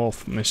Lone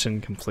Wolf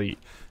mission complete.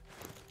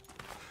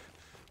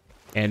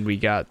 And we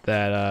got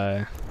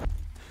that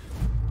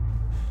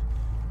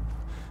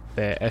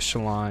the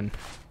echelon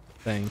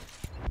thing.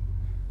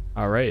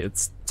 Alright,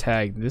 let's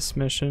tag this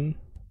mission.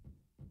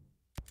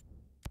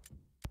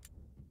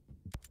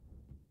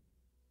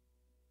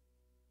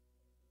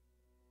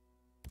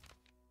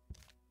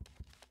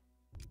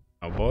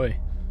 Oh boy.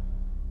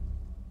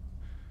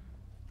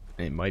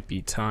 It might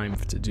be time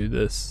to do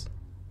this.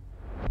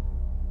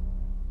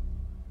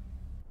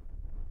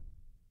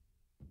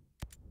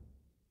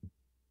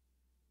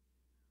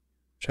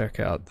 Check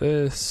out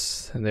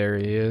this. And there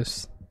he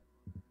is.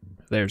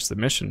 there's the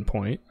mission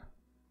point.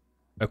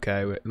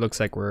 Okay, it looks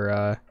like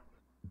we're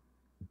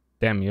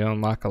damn, you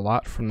unlock a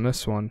lot from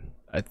this one.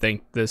 I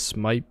think this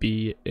might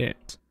be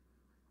it.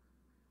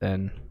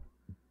 Then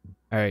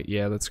alright,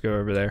 yeah, let's go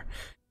over there.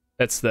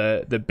 That's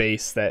the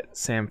base that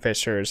Sam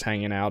Fisher is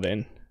hanging out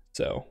in.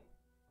 So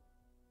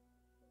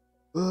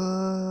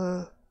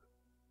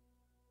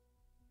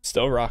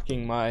still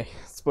rocking my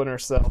Splinter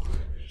Cell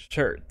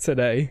shirt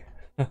today.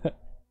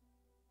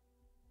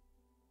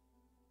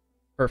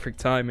 Perfect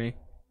timing.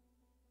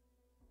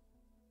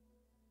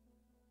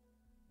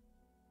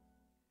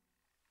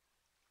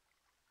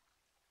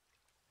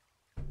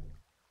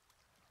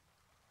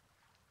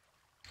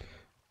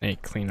 I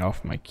need to clean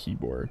off my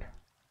keyboard.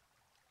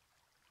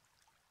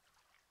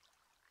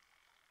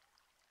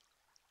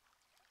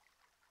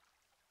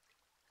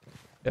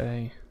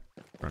 Okay,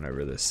 run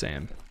over this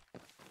Sam.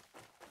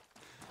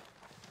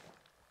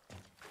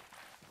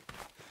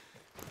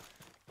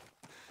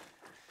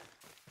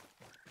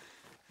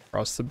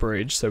 Cross the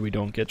bridge so we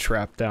don't get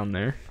trapped down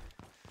there.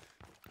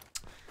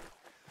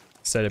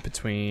 Set it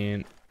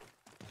between,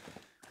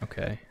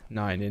 okay,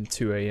 9 and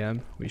 2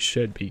 a.m. We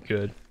should be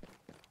good.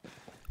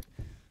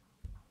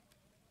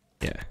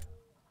 Yeah.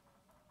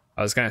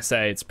 I was gonna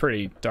say, it's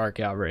pretty dark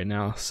out right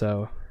now,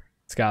 so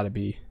it's gotta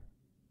be.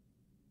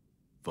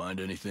 Find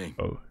anything?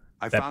 Oh,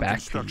 I that found back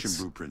construction piece.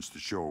 blueprints to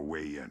show a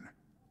way in.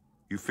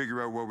 You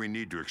figure out what we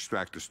need to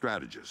extract the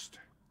strategist.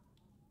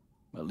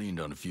 I leaned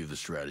on a few of the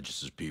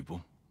strategist's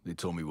people. They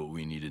told me what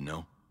we need to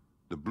know.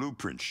 The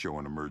blueprints show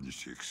an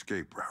emergency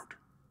escape route.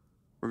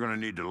 We're gonna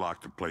need to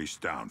lock the place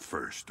down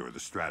first, or the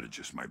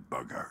strategist might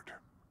bug out.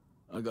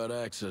 I got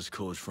access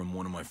codes from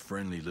one of my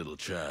friendly little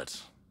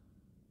chats.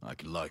 I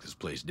could lock this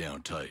place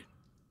down tight.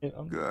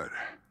 Good.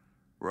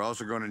 We're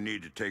also gonna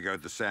need to take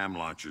out the SAM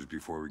launchers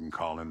before we can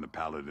call in the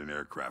Paladin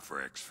aircraft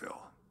for exfil.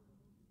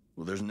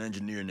 Well, there's an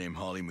engineer named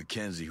Holly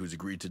McKenzie who's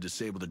agreed to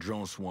disable the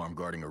drone swarm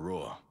guarding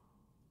Auroa.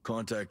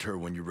 Contact her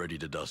when you're ready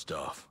to dust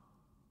off.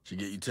 She'll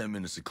get you 10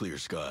 minutes to clear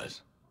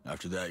skies.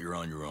 After that, you're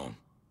on your own.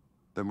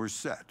 Then we're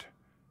set.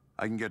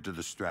 I can get to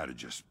the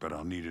strategist, but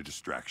I'll need a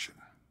distraction.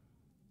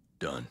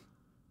 Done.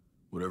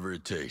 Whatever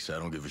it takes, I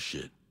don't give a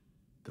shit.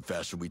 The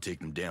faster we take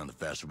them down, the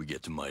faster we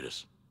get to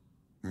Midas.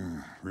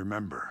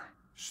 Remember,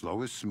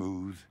 slow is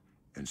smooth,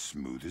 and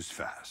smooth is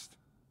fast.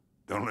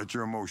 Don't let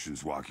your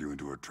emotions walk you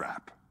into a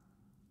trap.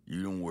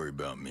 You don't worry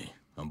about me.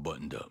 I'm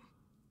buttoned up.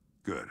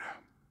 Good.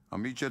 I'll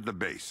meet you at the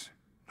base.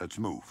 Let's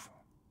move.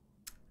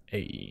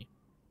 Hey.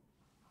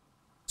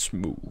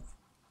 Smooth.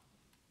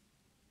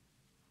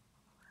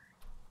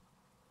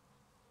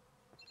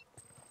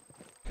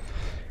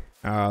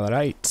 All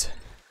right.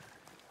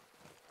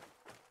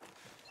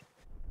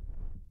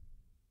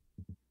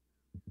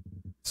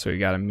 So we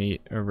gotta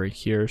meet over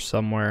here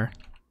somewhere.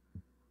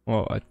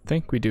 Well, I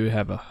think we do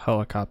have a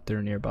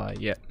helicopter nearby.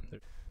 Yep,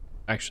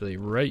 actually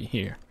right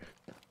here.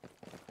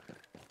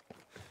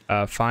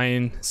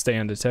 Stay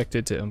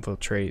undetected to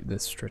infiltrate the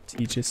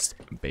strategist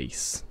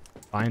base.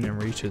 Find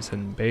and reach his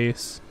hidden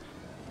base.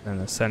 In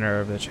the center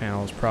of the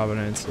channel's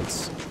provenance,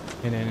 it's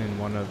hidden in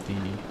one of the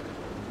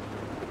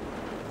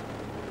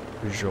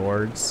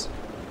fjords.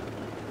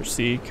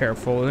 Proceed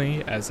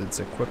carefully as it's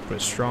equipped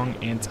with strong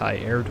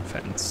anti-air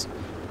defense.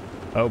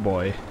 Oh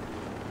boy.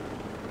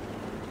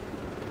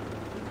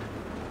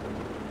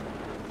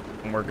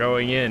 And we're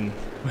going in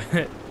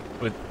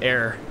with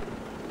air.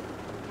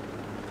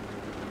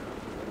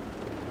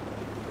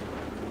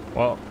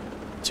 Well,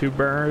 2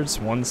 birds,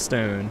 1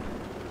 stone.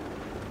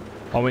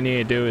 All we need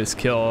to do is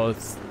kill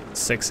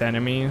 6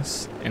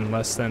 enemies in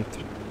less than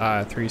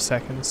 3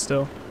 seconds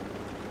still.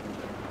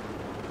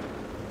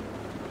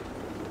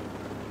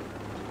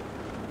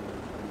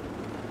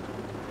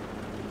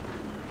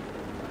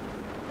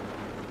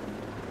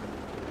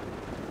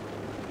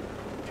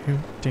 Do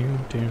do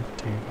do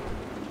do.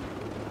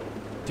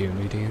 Do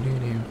do do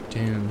do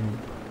do.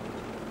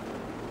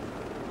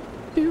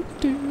 Do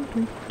do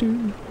do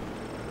do.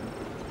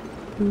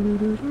 Do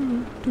do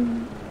do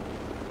do.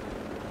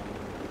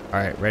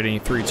 Alright, ready,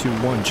 3, 2,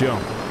 1,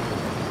 jump.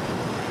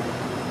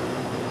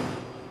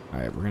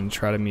 Alright, we're gonna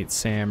try to meet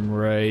Sam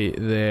right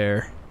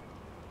there.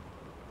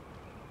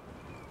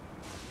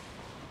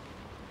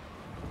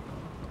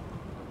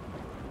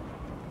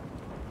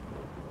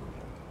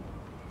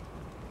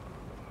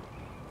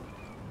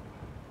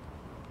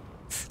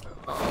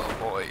 Oh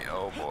boy,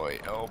 oh boy,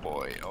 oh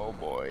boy, oh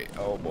boy,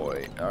 oh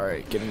boy.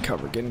 Alright, get in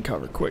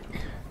cover, quick.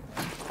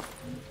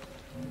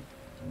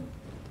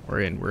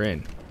 We're in, we're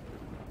in.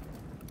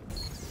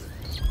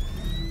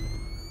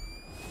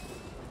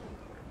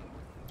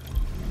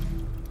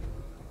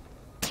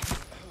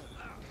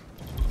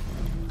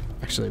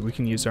 Actually, we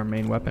can use our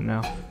main weapon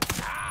now.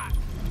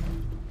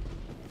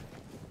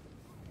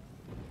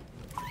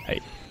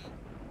 Hey.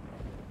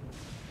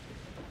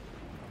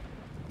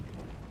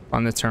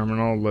 On the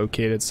terminal,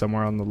 located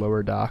somewhere on the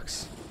lower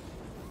docks.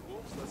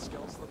 Wolves let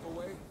Skell slip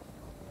away,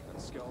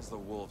 and Skell's the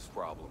wolves'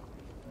 problem.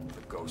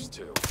 The ghost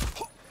too.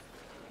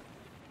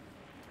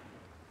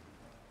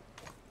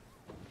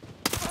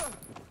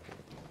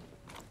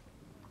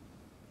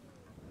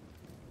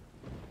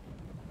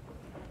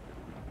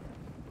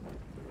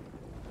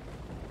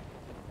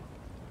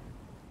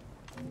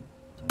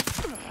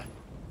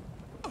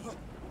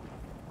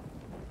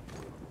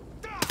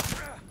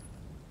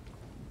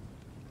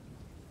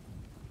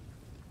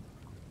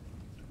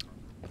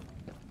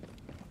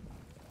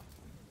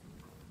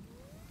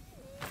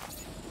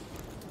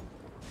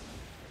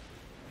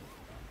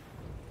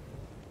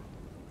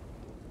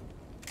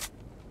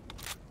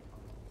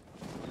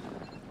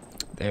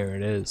 There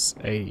it is.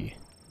 A.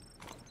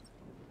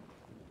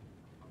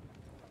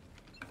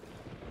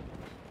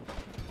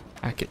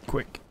 Hack it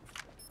quick.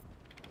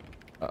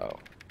 Oh,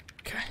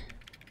 okay.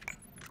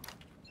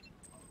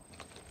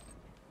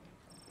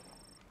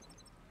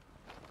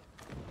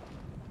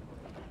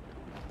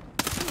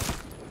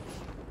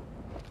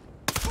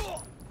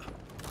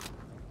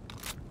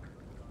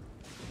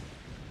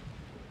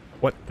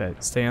 What the?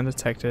 Stay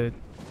undetected.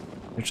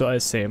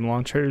 Neutralize SAM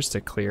launchers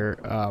to clear.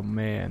 Oh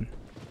man.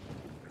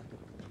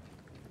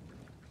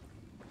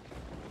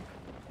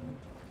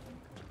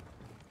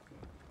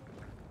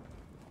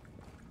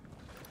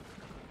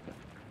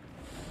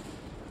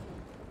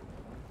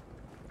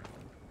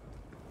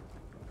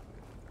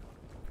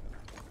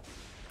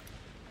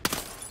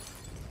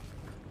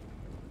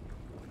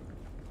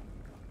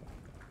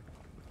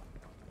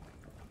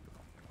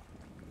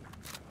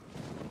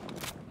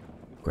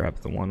 Grab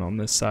the one on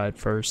this side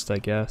first, I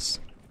guess.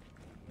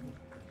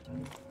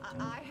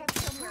 I have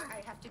somewhere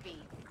I have to be.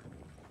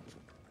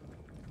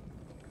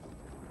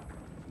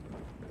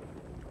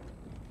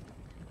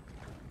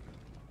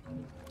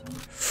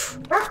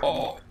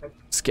 Oh,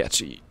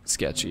 sketchy,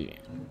 sketchy.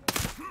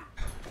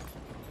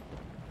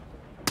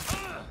 Is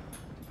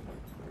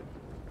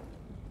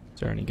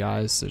there any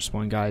guys? There's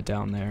one guy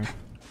down there.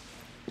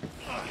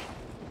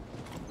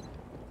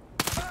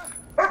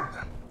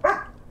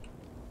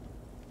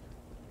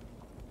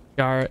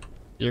 Alright,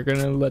 you're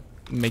gonna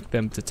make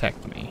them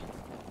detect me.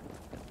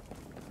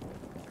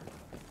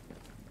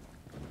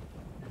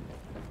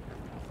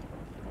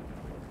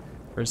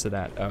 Where's it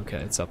at? Okay,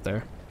 it's up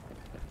there.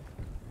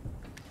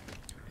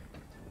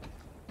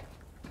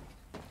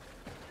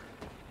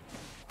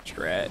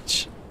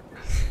 Stretch.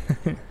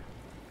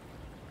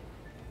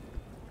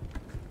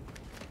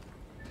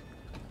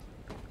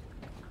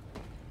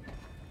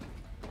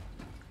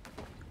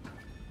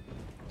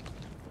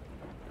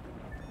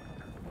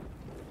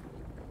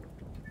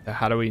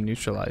 How do we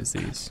neutralize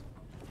these?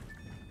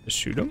 Just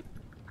shoot them?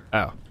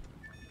 Oh.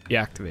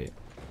 Deactivate.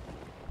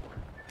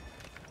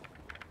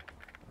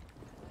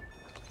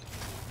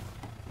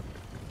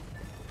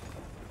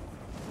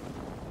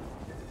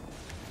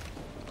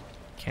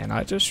 Can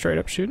I just straight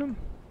up shoot them?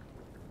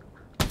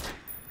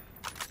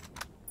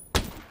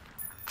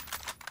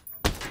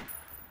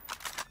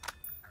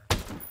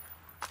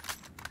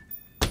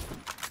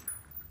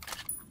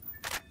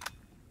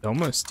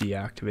 Almost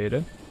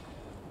deactivated.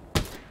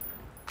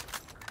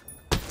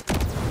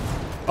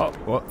 Oh,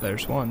 well,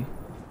 there's one.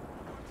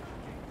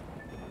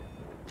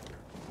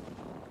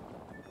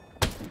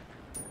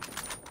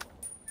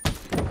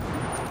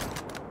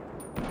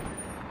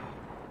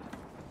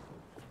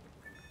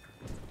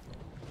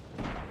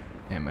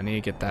 Damn, I need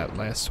to get that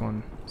last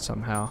one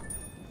somehow.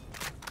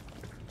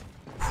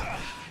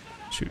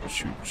 Shoot,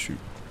 shoot, shoot.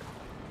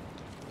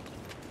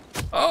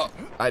 Oh,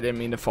 I didn't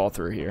mean to fall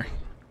through here.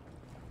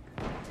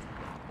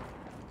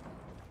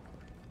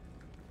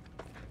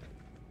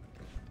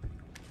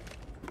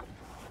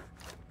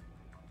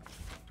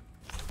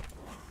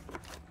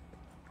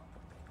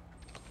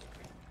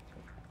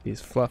 He's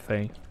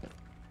fluffy.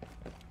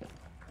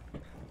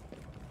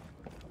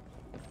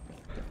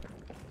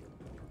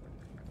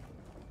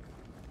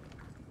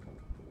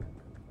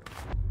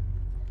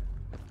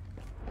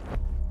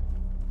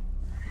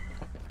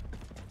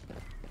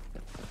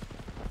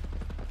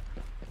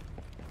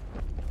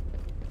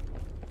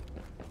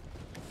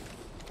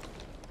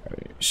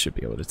 Should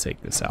be able to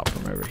take this out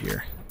from over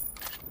here.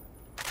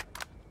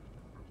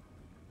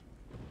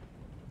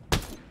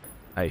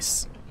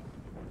 Nice.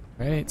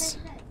 Right.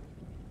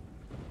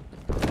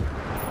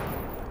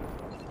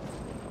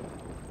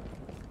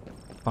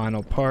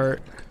 Final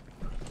part.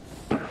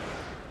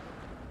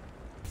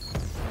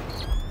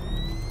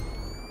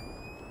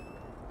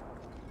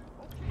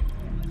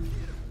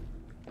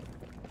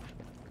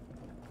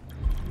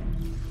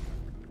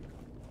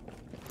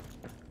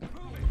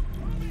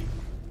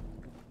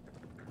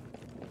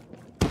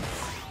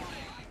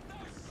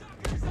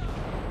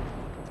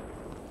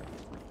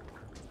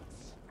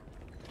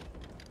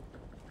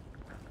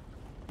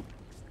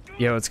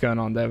 Yo, what's going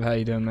on, Dev? How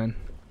you doing, man?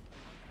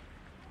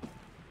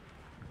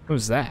 What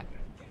was that?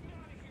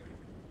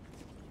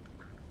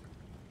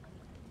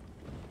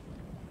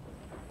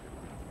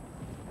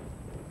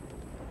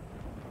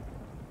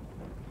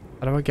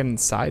 How do I get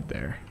inside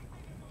there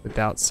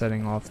without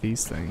setting off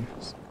these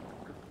things?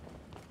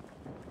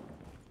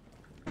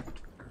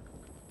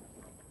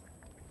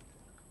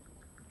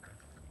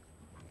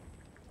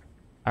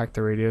 Hack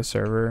the radio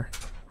server.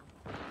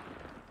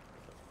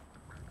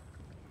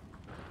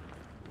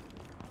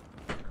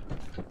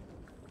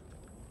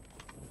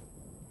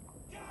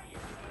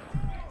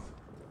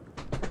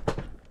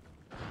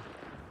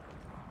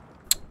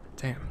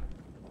 Damn.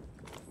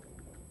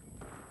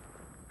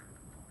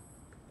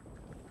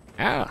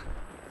 Ah.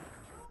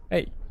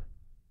 Hey.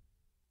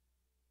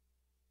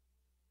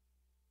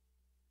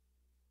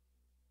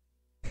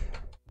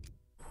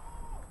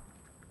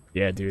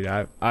 Yeah, dude,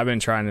 I've been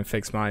trying to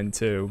fix mine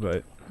too, but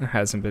it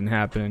hasn't been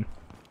happening.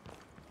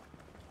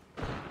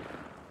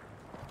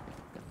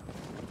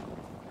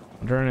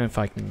 wondering if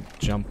I can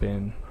jump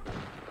in.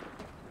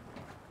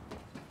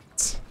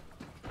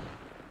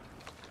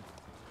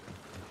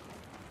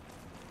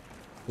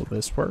 Will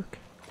this work?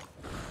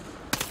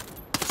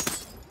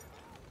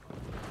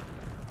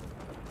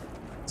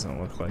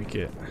 Doesn't look like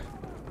it.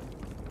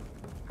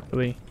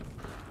 Really?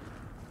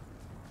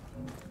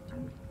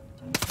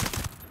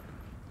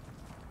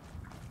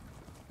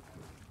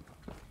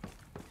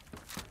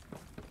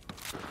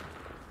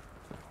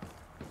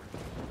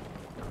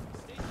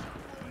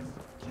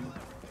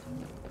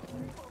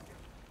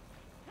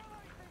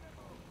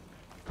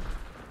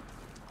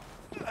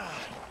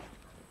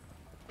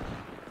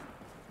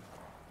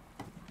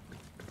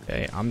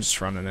 Okay, I'm just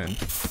running in.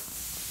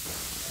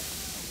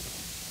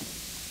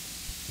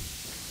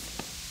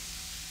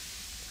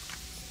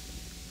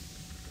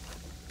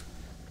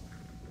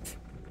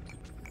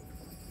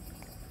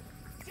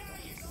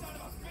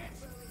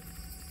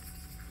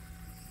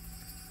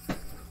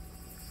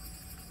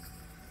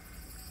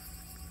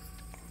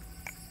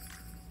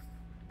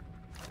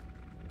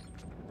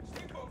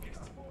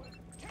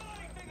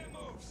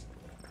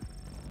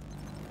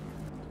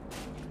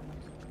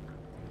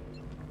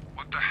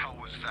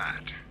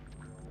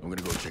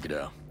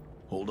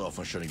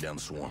 On shutting down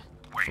the swarm.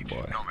 Wait,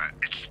 Nomad,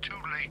 it's too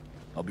late.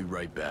 I'll be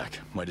right back.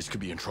 Midas could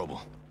be in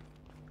trouble.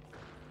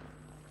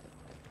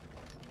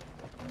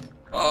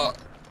 Got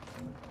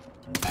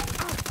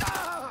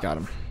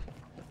him.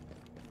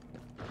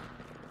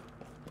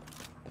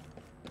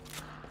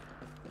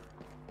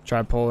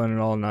 Tried pulling an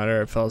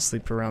all-nighter. I fell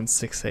asleep around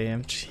 6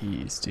 a.m.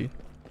 Jeez, dude.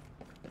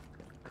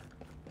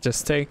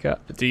 Just take.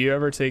 Do you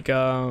ever take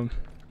melatonin?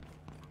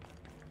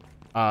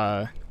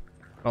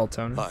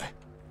 Hi.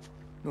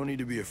 No need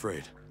to be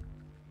afraid.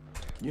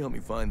 Can you help me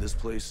find this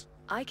place?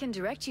 I can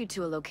direct you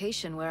to a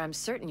location where I'm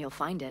certain you'll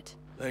find it.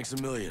 Thanks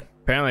a million.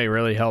 Apparently it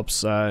really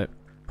helps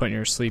putting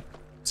your sleep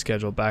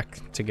schedule back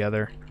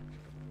together.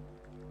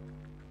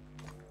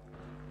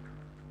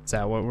 Is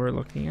that what we're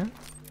looking at?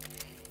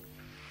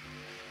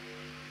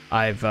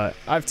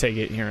 I've taken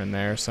it here and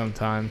there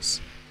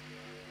sometimes.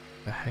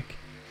 The heck?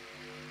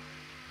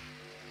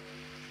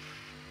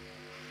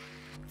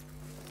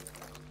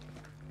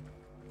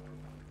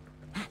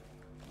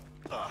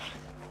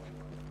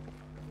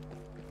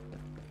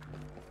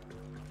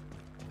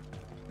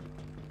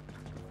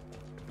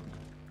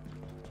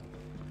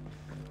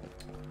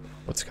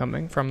 What's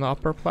coming from the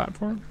upper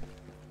platform?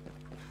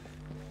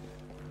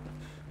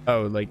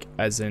 Oh, like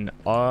as in,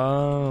 oh,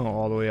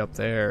 all the way up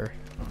there.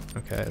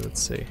 Okay,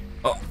 let's see.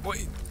 Oh,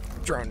 wait.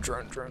 Drone.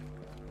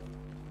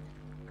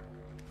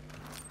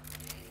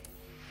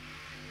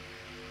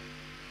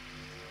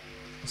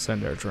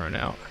 Send our drone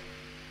out.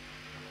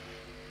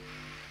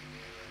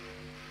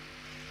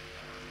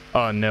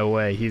 Oh, no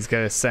way. He's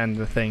gonna send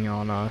the thing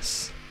on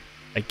us.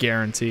 I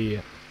guarantee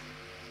it.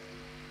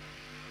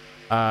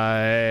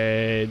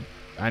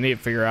 I need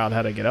to figure out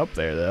how to get up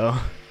there, though.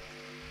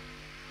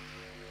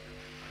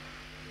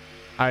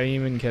 I didn't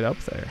even get up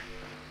there.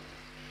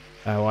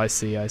 Oh, I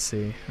see.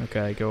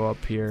 Okay, go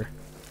up here.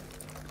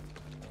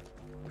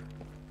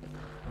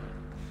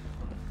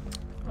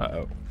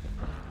 Uh-oh.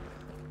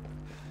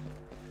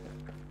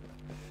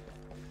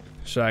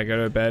 Should I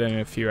go to bed in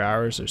a few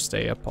hours or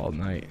stay up all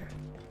night?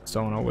 Just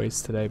don't want to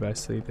waste today by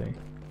sleeping.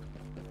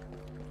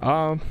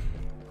 I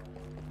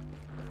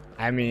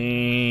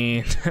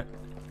mean...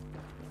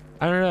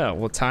 I don't know.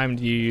 What time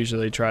do you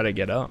usually try to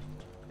get up?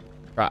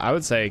 I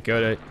would say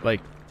go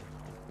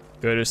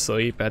to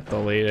sleep at the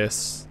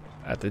latest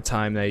at the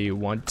time that you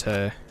want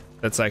to.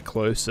 That's like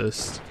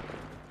closest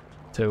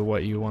to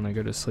what you want to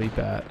go to sleep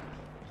at.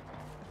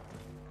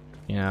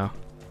 You know.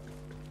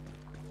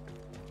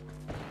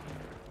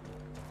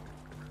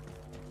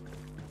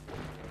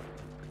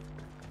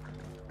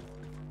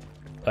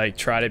 Like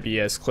try to be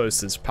as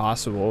close as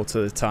possible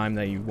to the time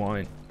that you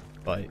want,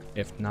 but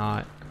if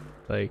not,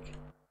 like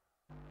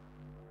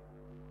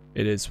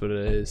it is what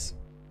it is.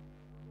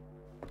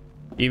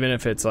 Even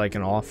if it's like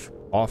an off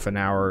an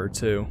hour or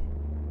two.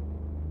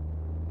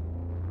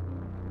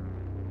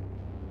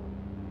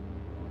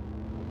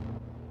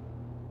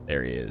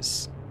 There he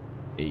is.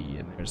 Hey,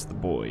 and there's the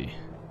boy.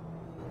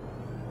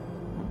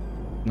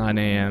 9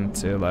 a.m.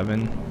 to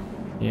 11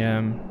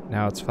 p.m.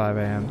 Now it's 5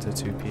 a.m. to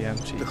 2 p.m.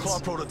 Jeez. The claw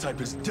prototype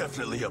is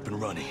definitely up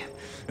and running,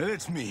 and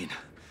it's mean.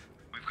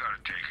 We've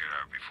got to take it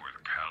out before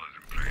the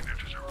Paladin plane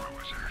enters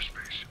Auroa's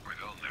airspace, or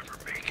they'll never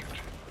make it.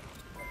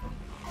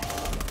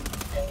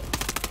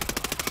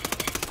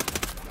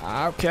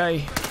 Okay. I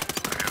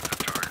have the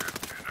target,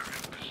 and I'm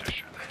in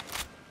position.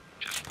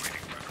 Just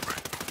waiting for the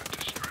right moment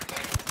to strike.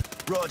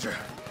 Roger.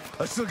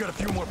 I still got a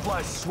few more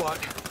flies to swat.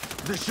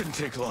 This shouldn't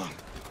take long.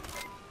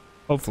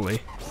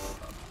 Hopefully.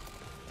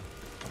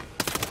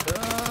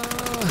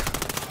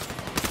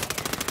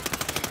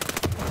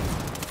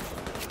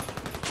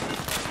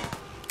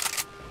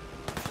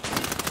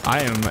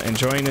 I am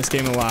enjoying this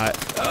game a lot.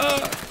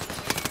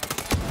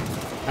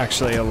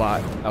 Actually, a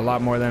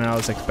lot more than I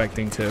was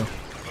expecting to.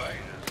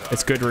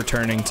 It's good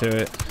returning to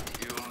it.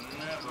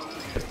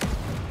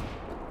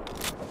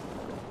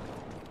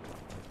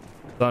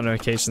 On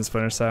notification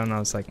Splinter sound, and I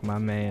was like, my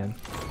man.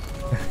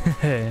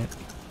 Nomad,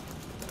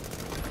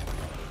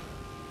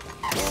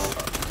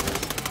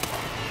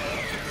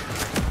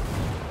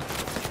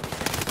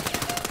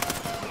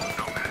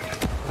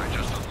 I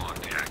just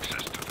unlocked the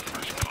access to the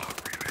first claw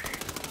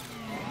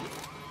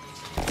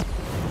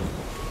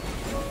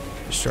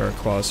relay. Sure,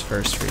 Claw's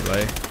first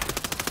relay.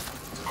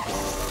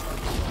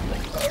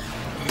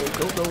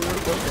 Go.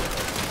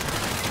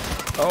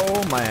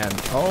 Oh man,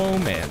 oh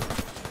man.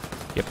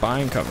 Get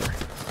behind cover.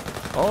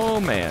 Oh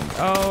man,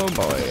 oh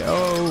boy,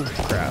 oh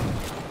crap.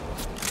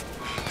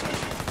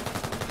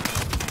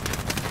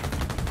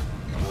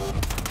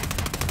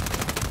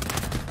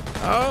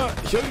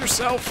 Heal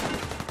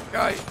yourself.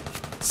 Guy,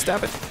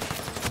 stab it.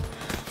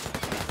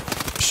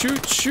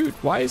 Shoot.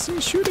 Why isn't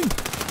he shooting?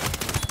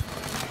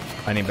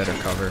 I need better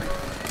cover.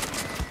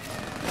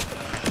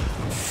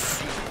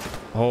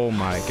 Oh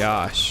my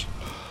gosh.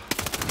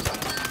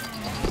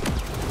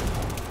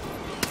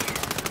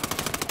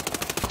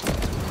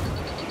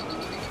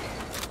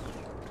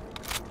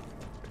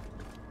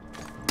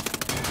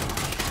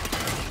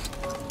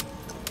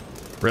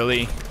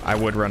 Really? I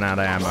would run out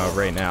of ammo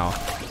right now.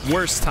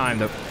 Worst time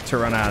to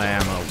run out of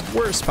ammo.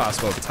 Worst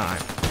possible time.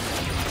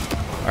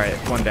 Alright,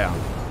 one down.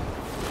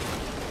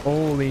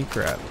 Holy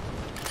crap.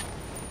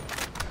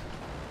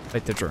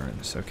 Like the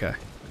drones, okay.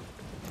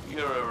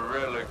 You're a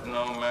relic,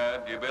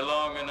 Nomad. You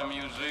belong in a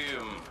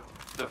museum.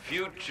 The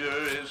future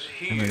is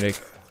here. I'm gonna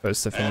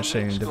close to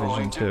finishing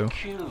Division 2.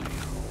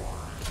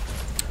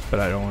 But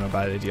I don't want to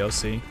buy the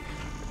DLC.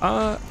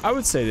 I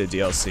would say the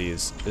DLC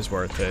is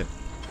worth it.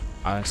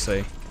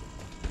 Honestly.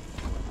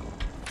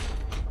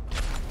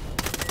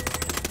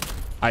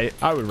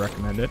 I would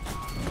recommend it.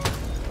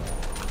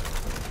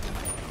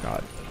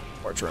 God.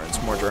 More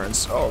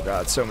drones. Oh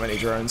god, so many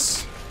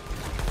drones.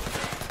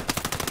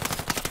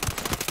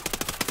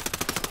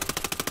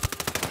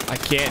 I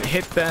can't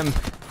hit them.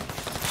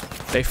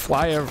 They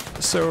fly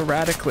so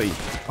erratically.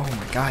 Oh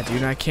my god,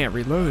 dude, I can't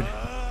reload.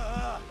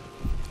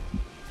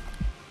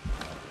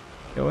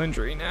 No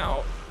injury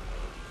now.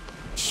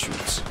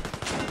 Shoot.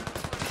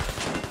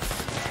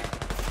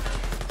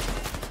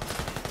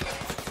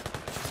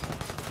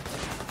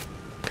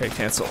 Okay,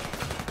 cancel.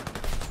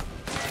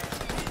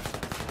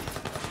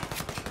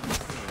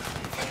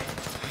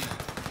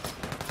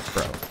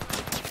 Bro.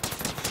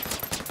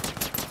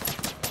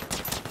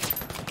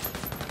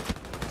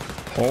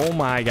 Oh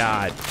my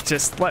god.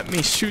 Just let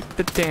me shoot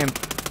the damn...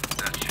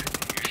 That's it.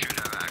 You should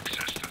have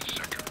access to the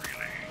second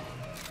relay.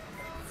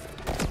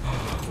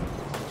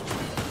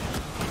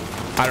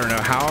 I don't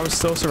know how I'm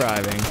still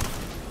surviving.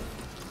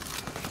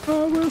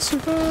 I will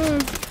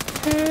survive.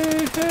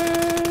 Hey,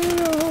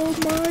 oh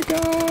my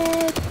god.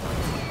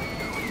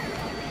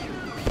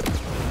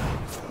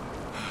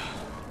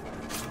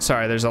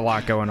 Sorry, there's a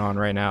lot going on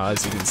right now,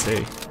 as you can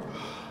see.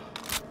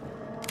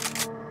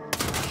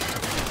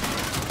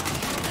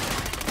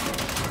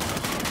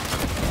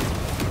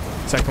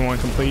 Second one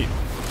complete.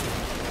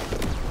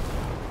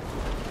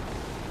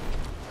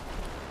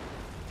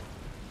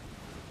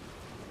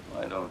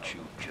 Why don't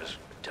you just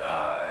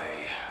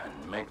die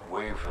and make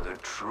way for the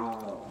true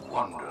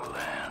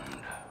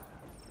Wonderland?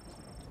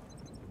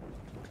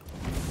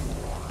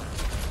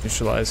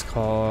 Neutralize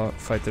call,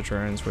 fight the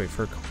drones, wait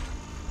for...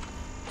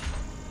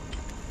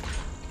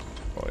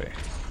 Boy.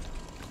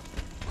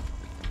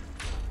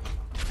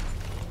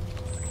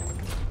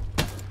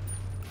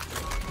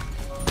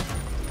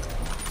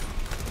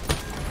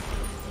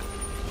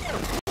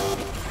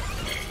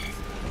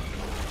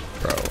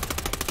 Bro.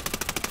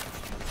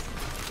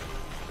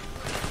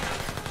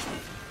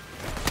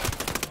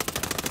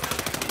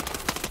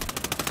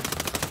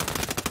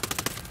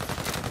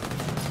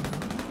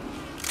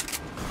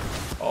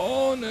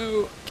 Oh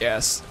no.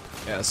 Yes.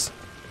 Yes.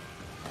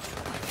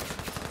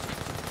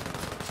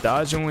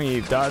 Dodge and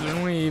weave. Dodge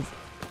and weave.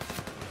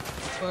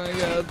 Oh my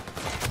god.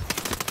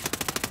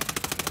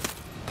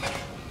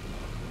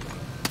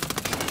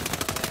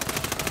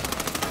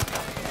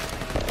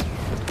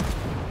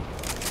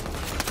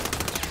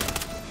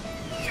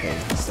 Okay,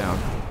 he's down.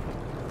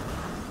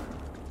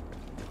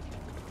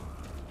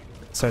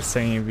 Start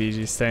singing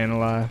VG, staying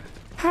alive.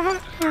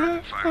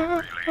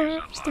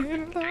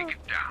 Staying alive.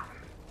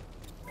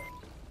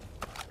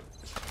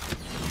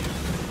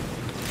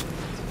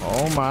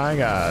 Oh my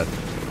god.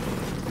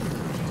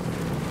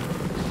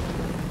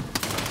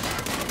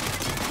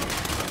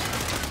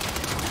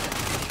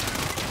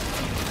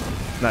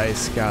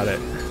 Nice, got it.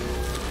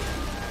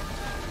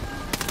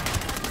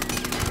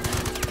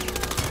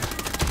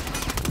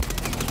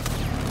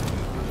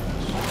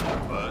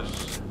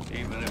 Buzz,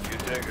 even if you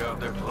take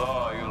out the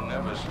claw, you'll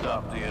never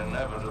stop the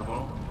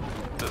inevitable.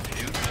 The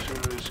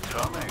future is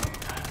coming.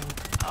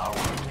 Our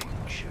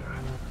future.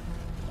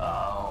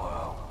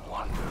 Our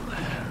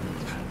Wonderland.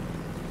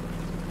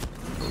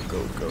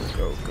 Go, go,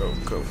 go, go,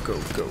 go, go,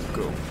 go,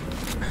 go.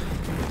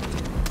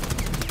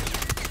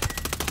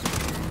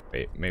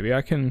 Wait, maybe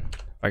I can...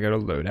 I go to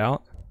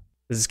loadout.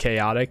 This is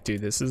chaotic,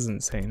 dude. This is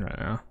insane right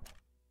now.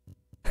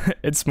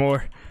 It's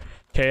more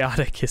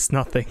chaotic. It's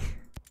nothing.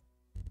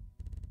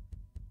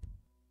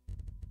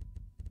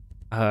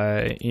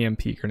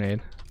 EMP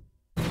grenade.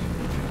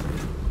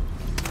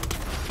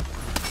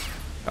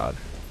 God.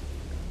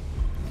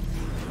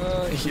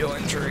 Heal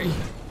injury.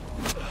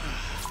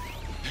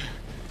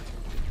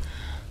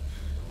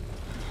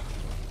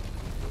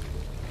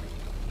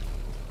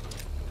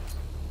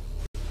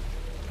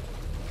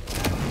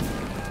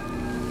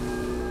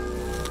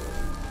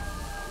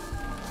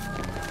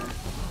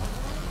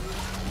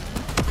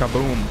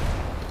 Kaboom.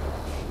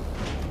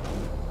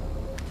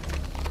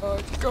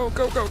 Go,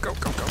 go, go, go, go,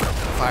 go, go.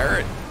 Fire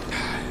it.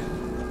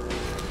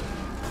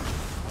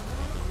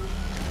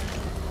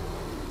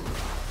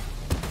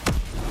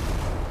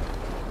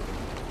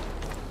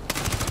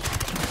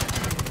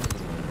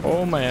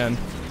 Oh man.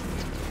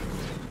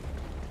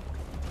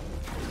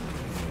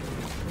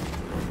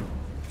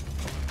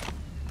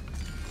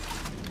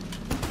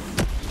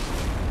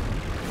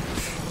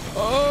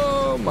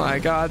 Oh my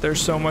god,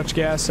 there's so much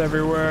gas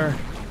everywhere.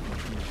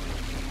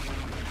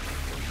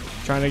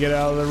 Trying to get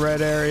out of the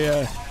red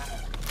area.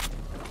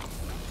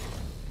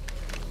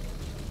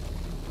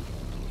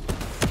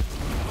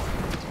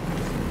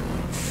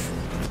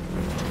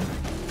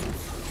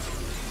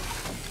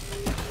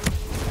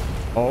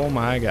 Oh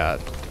my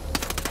god.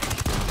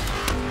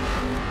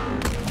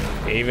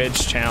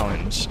 David's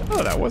challenge.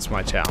 Oh, that was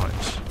my challenge.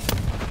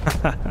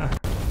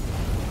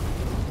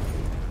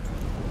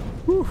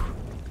 Whew.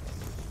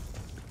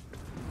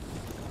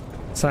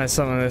 Sign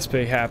something this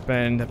big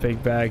happened. A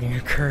big bagging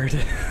occurred.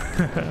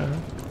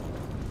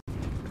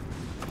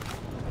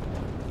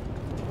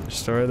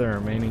 Restore the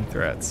remaining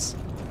threats.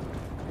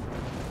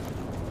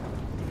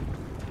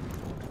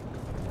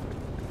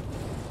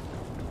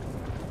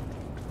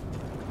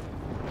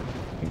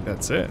 I think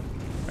that's it,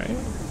 right?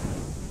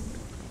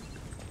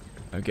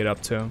 I'll get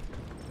up to him.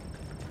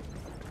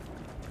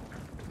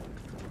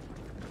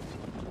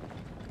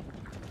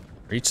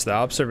 Reach the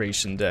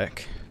observation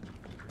deck.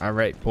 All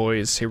right,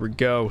 boys, here we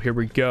go. Here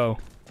we go.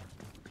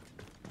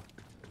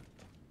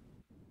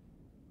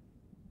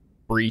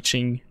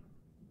 Breaching.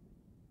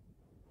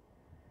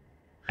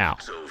 Ow.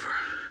 It's over.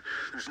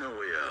 There's no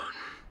way out.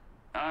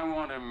 I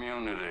want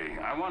immunity.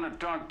 I want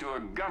to talk to a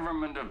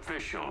government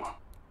official.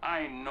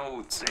 I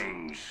know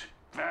things.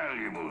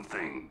 Valuable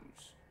things.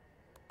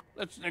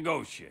 Let's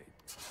negotiate.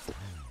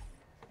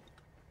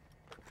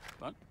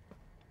 What?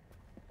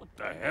 What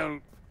the hell?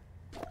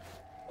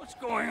 What's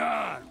going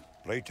on?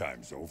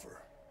 Playtime's over.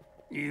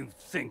 You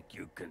think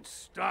you can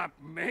stop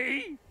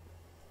me?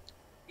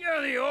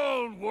 You're the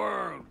old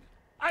world.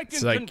 I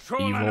can like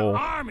control an evil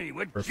army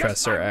with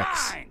Professor just my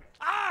X. mind.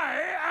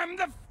 I am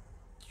the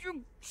future.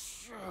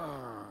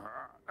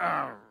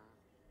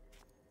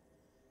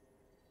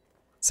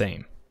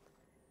 Same.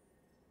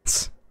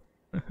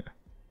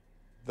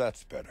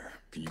 That's better.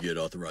 Can you get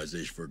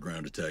authorization for a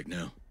ground attack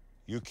now?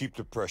 You keep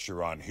the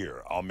pressure on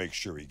here. I'll make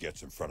sure he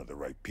gets in front of the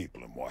right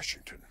people in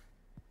Washington.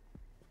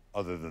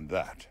 Other than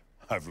that,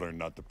 I've learned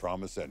not to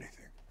promise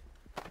anything.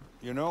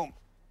 You know,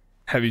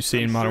 have you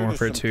seen Modern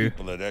Warfare 2?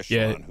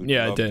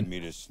 Yeah, I did.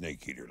 Meet a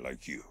snake eater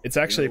like you. It's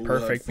actually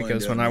perfect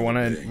because when I want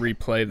to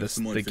replay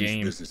the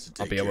game,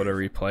 I'll be able to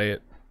replay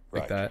it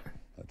like that.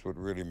 That's what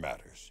really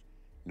matters.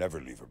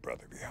 Never leave a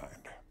brother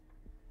behind.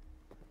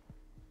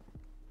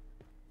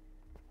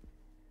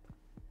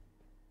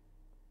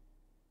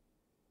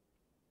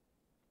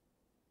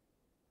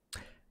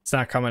 It's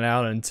not coming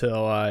out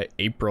until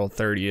April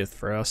 30th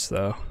for us,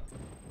 though.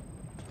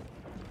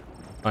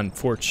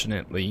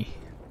 Unfortunately.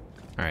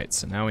 Alright,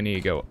 so now we need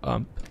to go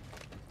up.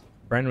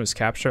 Bren was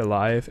captured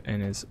alive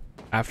and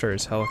after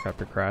his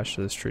helicopter crash,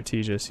 the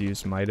strategist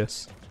used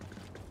Midas.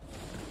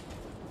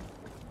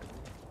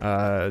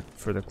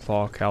 For the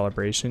claw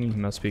calibration, he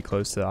must be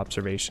close to the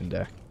observation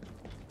deck.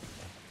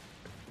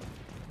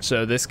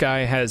 So this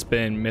guy has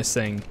been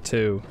missing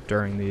too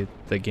during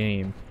the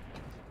game,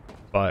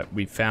 but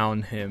we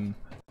found him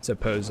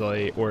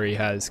supposedly, or he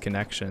has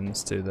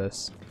connections to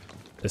this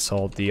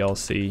whole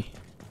DLC.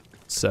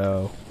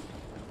 So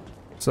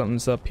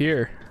something's up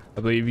here.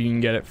 I believe you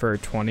can get it for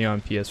 20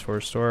 on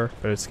PS4 store,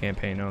 but it's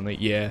campaign only.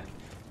 Yeah,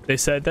 they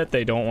said that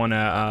they don't want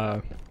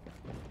to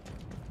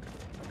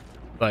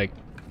like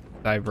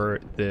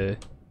divert the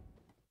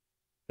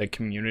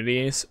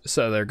communities,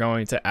 so they're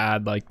going to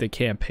add like the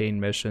campaign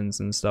missions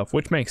and stuff,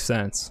 which makes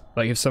sense.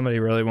 Like if somebody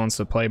really wants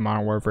to play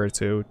Modern Warfare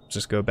 2,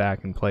 just go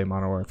back and play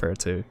Modern Warfare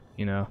 2,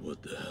 you know.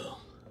 What the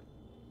hell?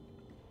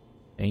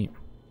 Ain't.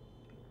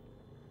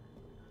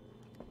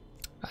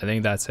 I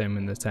think that's him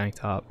in the tank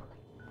top.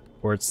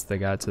 Or it's the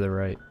guy to the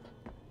right.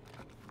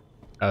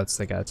 Oh, it's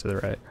the guy to the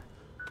right.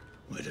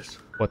 Midas.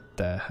 What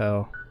the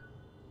hell?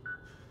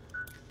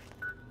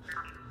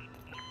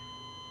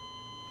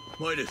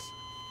 Midas.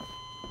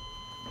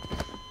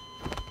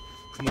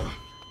 Come on,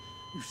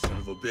 you son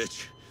of a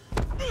bitch.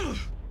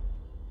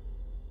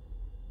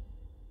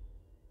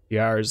 3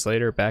 hours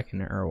later, back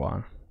in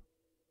Erewhon.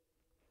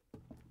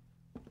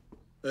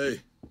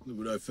 Hey, look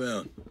what I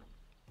found.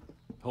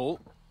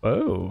 Holt.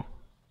 Whoa.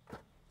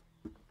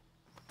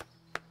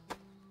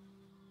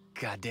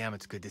 God damn,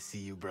 it's good to see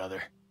you,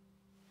 brother.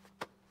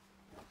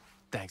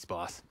 Thanks,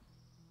 boss.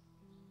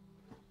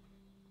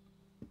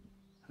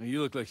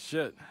 You look like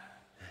shit.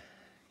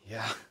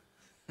 Yeah.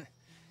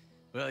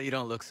 Well, you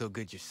don't look so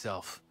good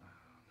yourself.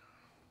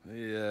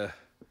 They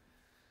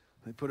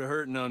put a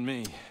hurting on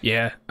me.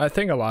 Yeah, I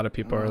think a lot of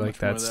people are like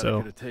that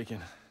still.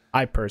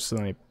 I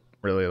personally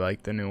really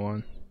like the new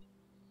one.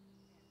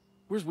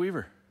 Where's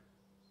Weaver?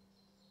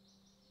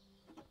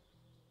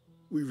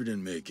 Weaver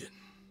didn't make it.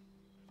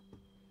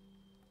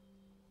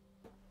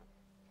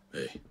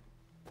 Hey,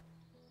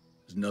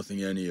 there's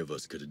nothing any of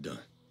us could have done.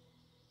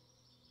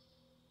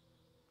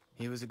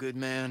 He was a good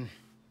man.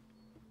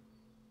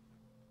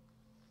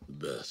 The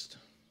best.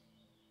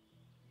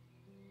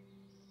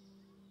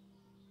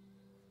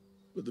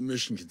 But the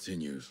mission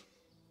continues.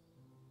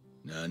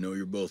 Now, I know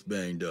you're both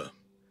banged up,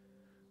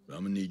 but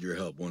I'm gonna need your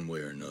help one way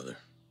or another.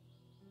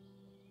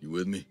 You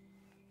with me?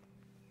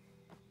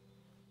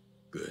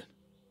 Good.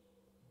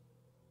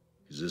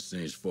 Because this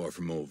thing's far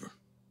from over.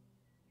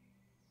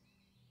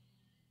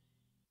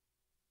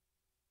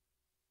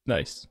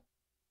 Nice.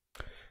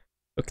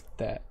 Look at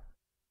that.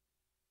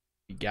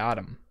 We got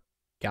him.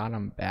 Got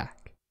him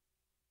back.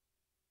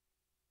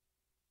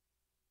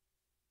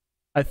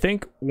 I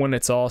think when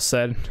it's all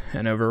said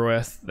and over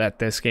with, that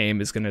this game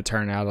is going to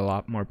turn out a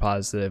lot more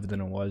positive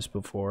than it was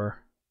before.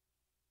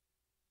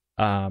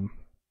 But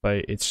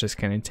it's just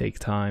going to take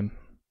time.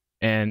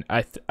 And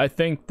I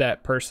think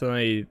that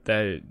personally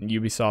that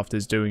Ubisoft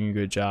is doing a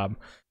good job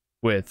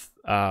with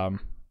the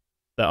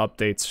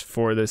updates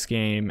for this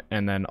game,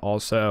 and then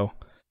also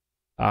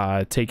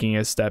taking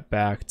a step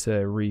back to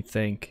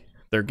rethink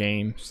their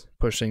games,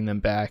 pushing them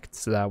back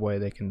so that way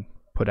they can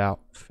put out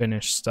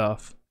finished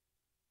stuff.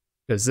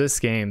 Because this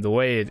game, the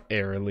way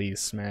it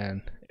released,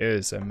 man, it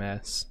was a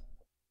mess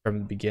from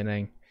the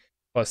beginning.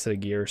 Plus the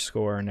gear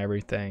score and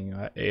everything,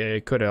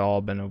 it could have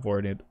all been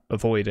avoided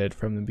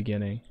from the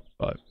beginning,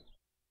 but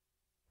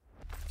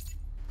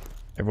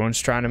everyone's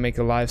trying to make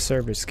a live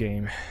service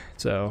game,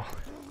 so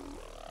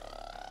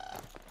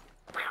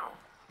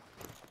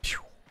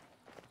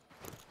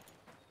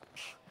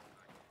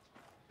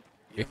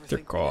Victor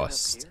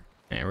Cost.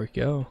 There we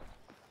go.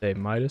 Save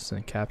Midas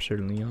and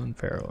captured Leon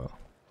Pharaoh.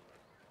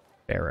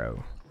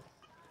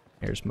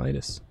 Here's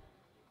Midas.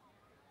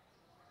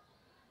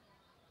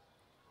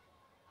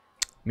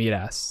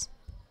 Midas.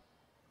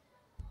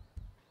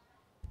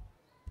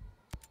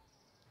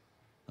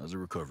 How's the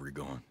recovery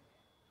going?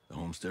 The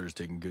homesteaders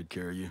taking good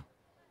care of you?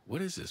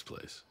 What is this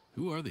place?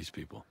 Who are these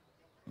people?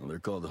 Well, they're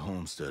called the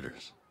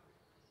homesteaders.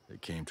 They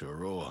came to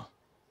Auroa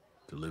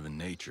to live in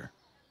nature.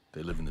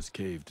 They live in this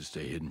cave to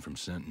stay hidden from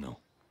Sentinel.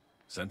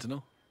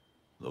 Sentinel?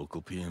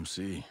 Local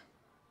PMC.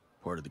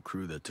 Part of the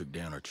crew that took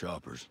down our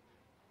choppers.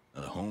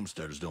 Now, the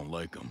homesteaders don't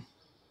like them,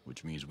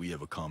 which means we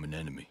have a common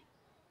enemy.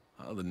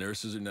 Oh, the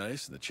nurses are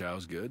nice and the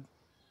chow's good.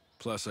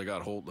 Plus, I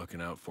got Holt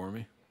looking out for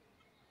me.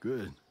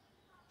 Good.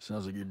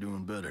 Sounds like you're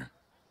doing better.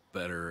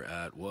 Better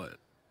at what?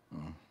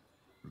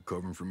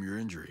 Recovering from your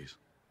injuries.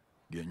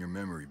 Getting your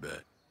memory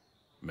back.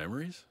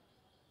 Memories?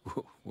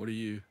 What are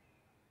you?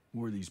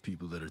 Who are these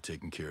people that are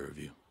taking care of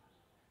you?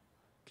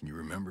 Can you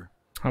remember?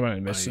 How many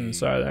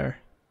missions are there?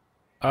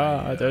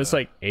 There's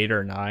like 8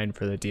 or 9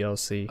 for the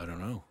DLC. I don't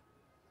know.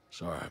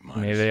 Sorry,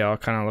 maybe they all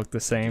kind of look the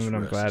same, and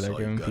I'm glad they're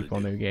giving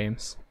people new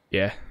games.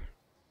 Yeah,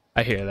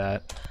 I hear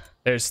that.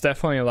 There's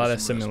definitely a lot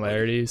of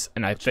similarities,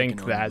 and I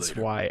think that's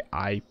why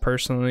I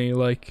personally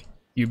like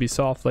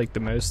Ubisoft like the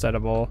most out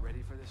of all.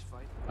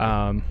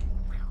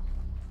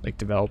 Like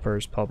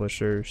developers,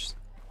 publishers.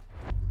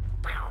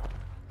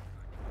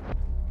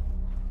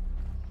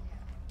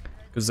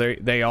 Because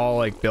they all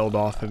like build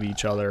off of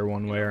each other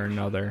one way or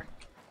another.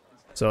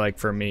 So like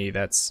for me,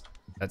 that's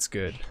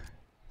good.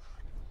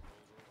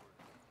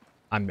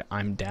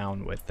 I'm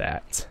down with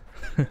that.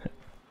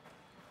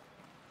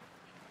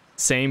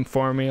 Same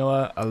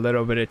formula, a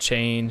little bit of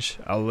change,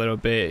 a little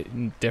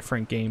bit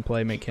different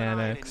gameplay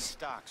mechanics,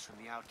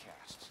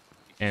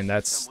 and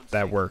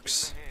that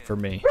works for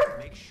me.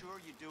 Make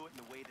sure you do it in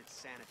a way that's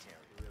sanitary.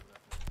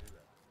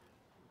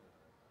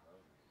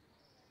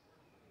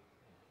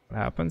 What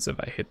happens if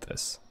I hit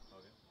this?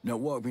 Now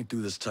walk me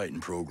through this Titan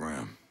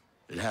program.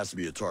 It has to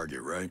be a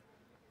target, right?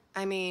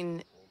 I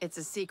mean, it's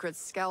a secret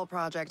Skell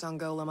project on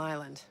Golem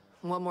Island.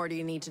 What more do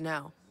you need to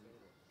know?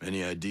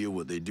 Any idea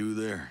what they do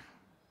there?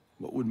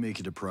 What would make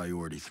it a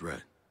priority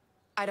threat?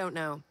 I don't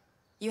know.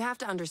 You have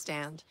to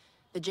understand.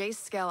 The Jace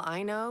Skell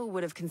I know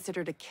would have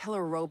considered a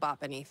killer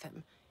robot beneath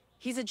him.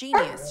 He's a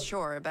genius,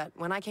 sure, but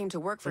when I came to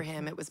work for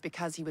him, it was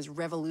because he was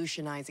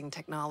revolutionizing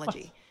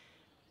technology.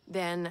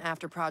 Then,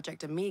 after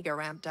Project Omega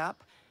ramped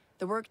up,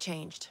 the work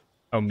changed.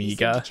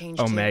 Omega?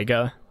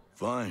 Omega?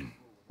 Fine.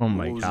 Oh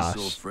my gosh.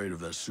 So afraid of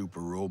that super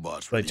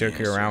robots. Like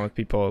joking around with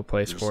people who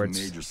play sports.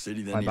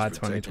 Why by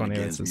 2020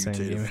 it's the same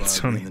game as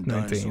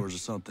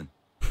 2019?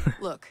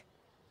 Look,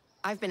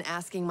 I've been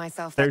asking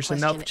myself there's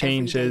enough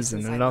changes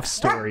and enough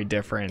story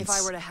difference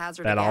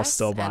that I'll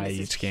still buy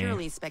each game.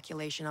 Purely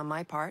speculation on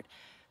my part,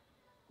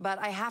 but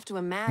I have to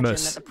imagine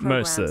that the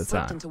program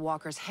slipped into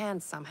Walker's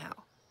hands somehow.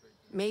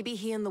 Maybe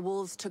he and the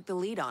Wolves took the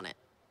lead on it.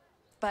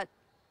 But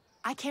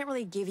I can't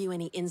really give you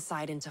any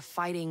insight into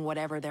fighting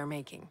whatever they're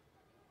making.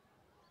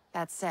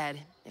 That said,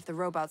 if the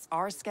robots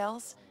are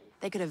Skells,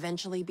 they could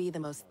eventually be the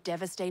most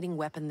devastating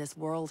weapon this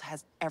world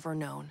has ever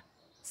known.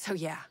 So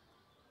yeah,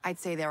 I'd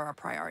say they're our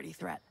priority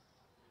threat.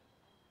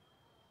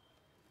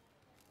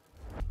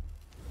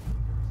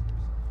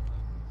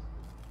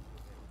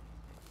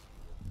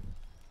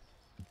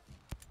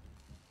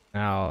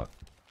 Now,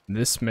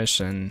 this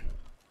mission,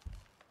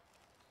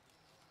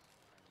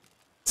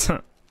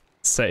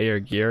 set your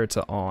gear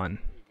to on.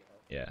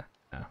 Yeah,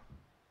 no.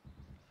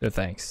 No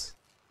thanks.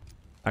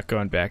 Not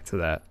going back to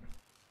that.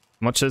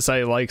 Much as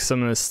I like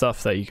some of the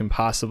stuff that you can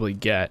possibly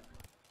get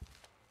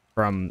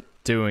from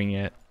doing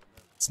it,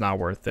 it's not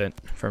worth it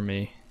for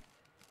me.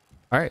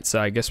 Alright,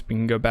 so I guess we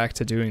can go back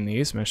to doing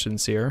these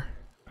missions here.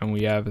 And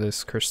we have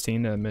this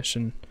Christina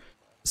mission.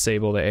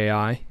 Disable the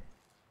AI.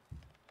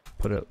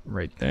 Put it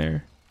right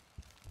there.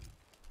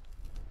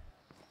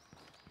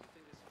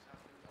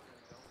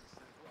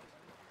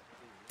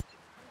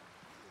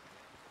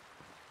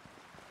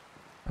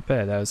 Not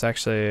bad, that was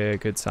actually a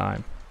good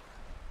time.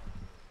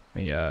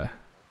 Let me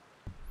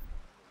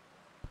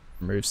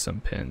remove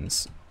some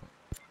pins.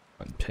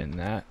 Unpin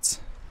that.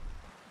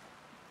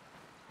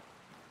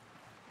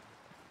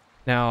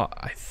 Now,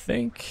 I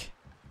think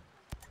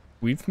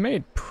we've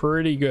made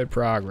pretty good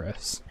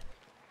progress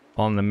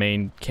on the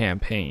main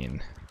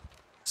campaign.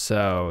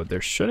 So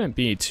there shouldn't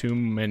be too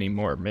many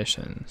more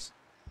missions.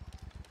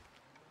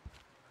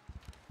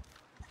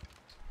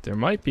 There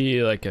might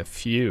be like a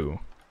few,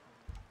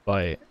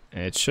 but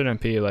it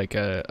shouldn't be like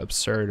a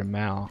absurd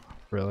amount,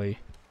 really.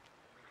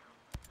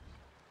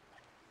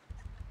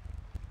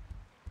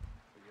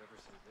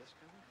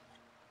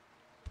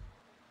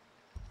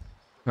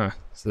 Huh,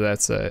 so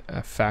that's a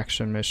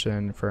faction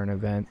mission for an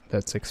event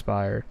that's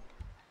expired.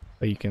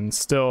 But you can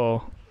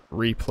still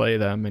replay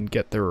them and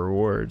get the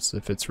rewards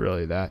if it's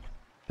really that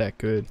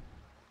good.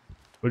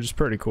 Which is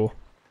pretty cool.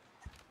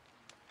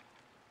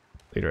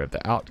 Leader of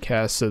the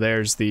Outcast, so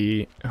there's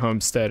the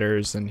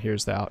Homesteaders and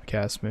here's the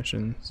Outcast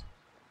missions.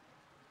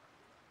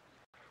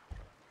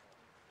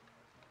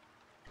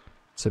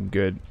 Some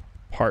good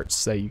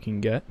parts that you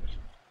can get.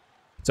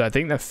 So I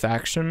think the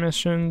faction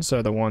missions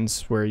are the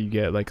ones where you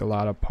get like a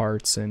lot of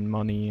parts and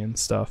money and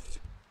stuff.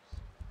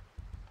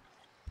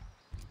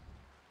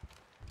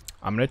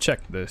 I'm gonna check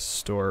this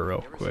store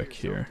real quick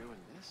here.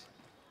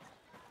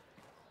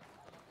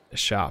 The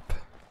shop.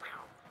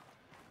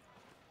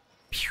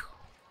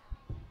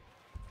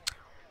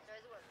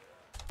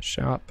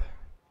 Shop.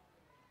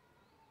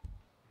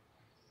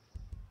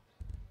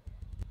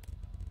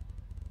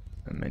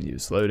 The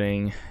menu's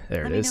loading.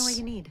 There it is. Let me know what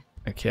you need.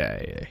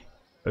 Okay.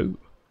 Oh.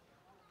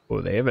 Oh,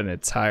 they have an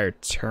entire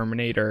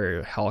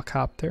Terminator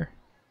helicopter.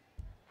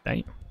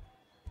 Damn.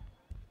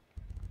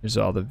 There's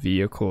all the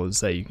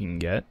vehicles that you can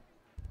get.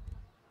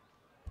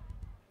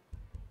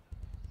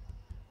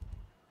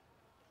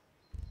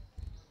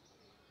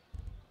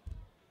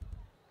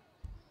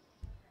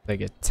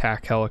 Like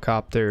attack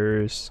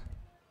helicopters.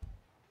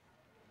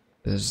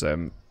 There's I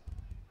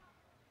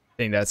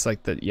think that's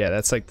like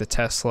that's like the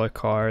Tesla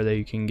car that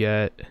you can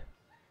get.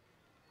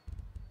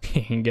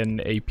 You can get an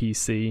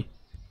APC.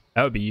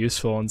 That would be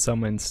useful in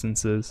some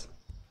instances.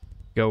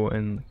 Go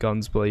in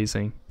guns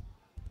blazing.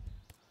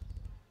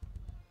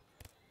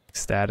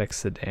 Static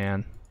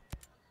sedan.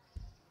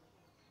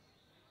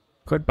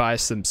 Could buy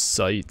some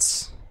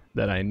sights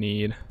that I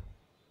need.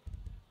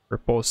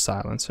 Ripple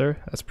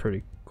silencer. That's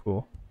pretty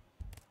cool.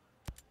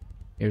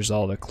 Here's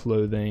all the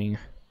clothing.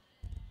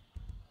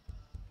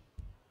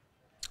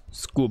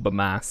 Scuba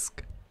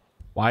mask.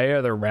 Why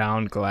are the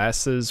round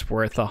glasses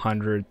worth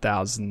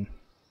 100,000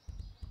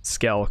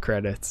 Skell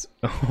credits?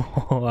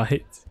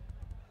 What?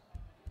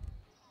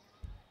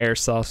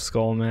 Airsoft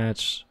skull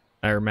match,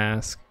 air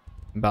mask,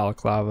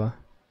 balaclava,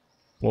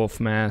 wolf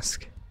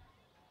mask.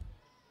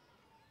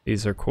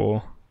 These are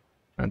cool.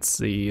 That's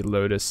the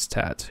Lotus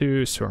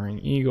tattoo, soaring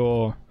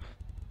eagle,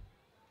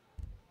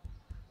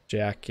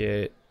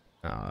 jacket.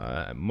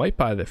 I might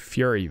buy the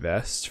Fury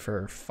vest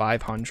for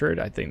 500.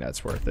 I think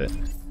that's worth it.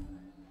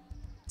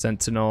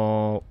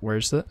 Sentinel,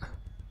 where's it?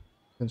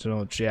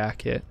 Sentinel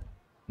jacket.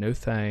 No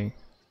thing.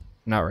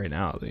 Not right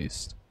now, at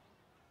least.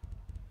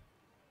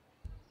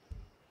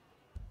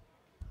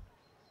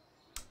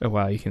 Oh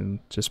wow, you can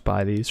just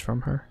buy these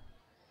from her.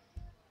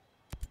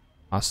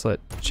 Oslet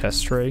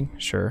chest rig,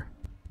 sure.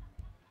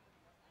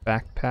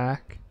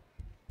 Backpack.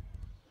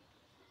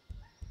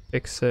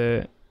 Fix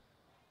it.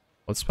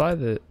 Let's buy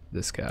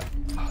this guy.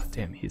 Oh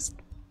damn, he's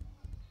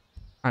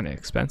kind of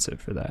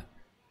expensive for that.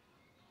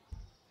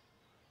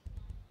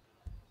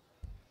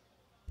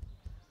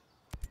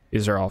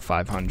 These are all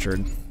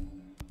 500.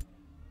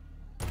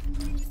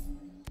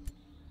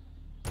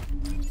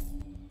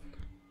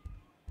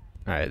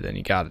 Alright, then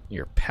you got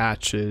your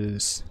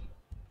patches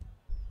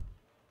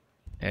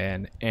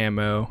and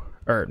ammo,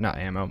 or not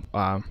ammo,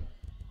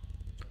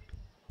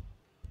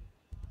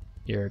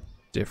 your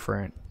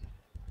different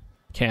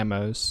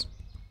camos.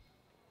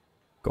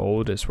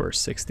 Gold is worth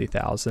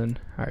 60,000.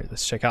 Alright,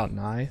 let's check out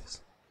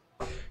knives.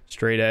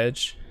 Straight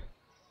edge.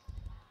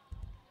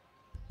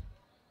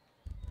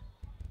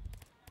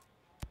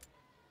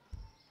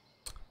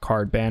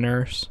 card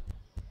banners.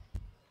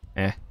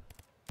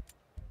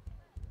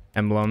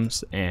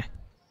 Emblems.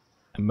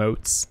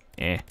 Emotes.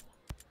 I'd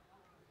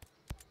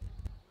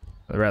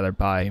rather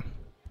buy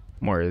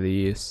more of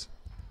these.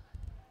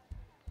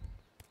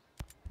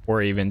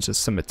 Or even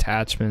just some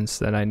attachments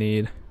that I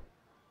need.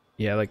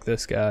 Yeah, like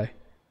this guy.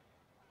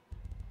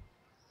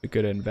 A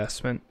good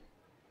investment.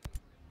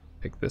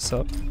 Pick this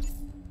up.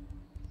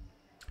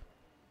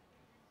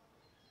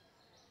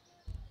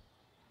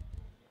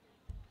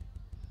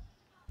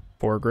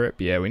 Foregrip.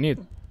 Yeah, we need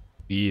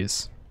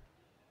these.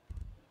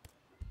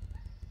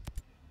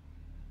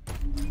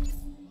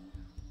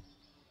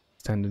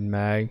 Extended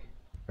mag.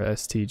 Or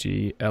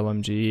STG,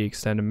 LMG,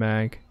 extended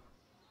mag.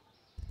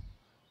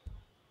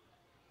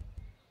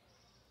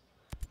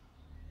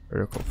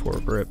 Vertical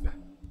foregrip.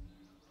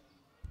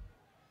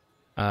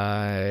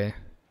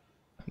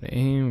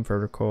 Name,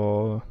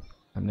 vertical,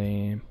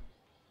 name.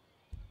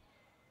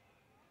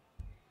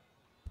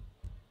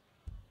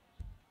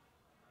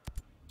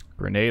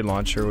 Grenade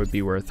launcher would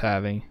be worth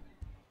having.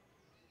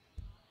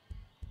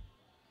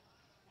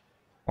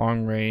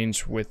 Long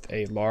range with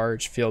a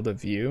large field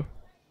of view.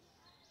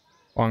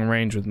 Long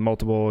range with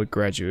multiple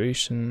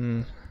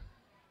graduation.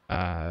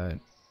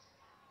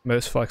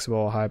 Most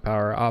flexible, high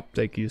power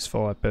optic,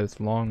 useful at both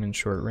long and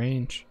short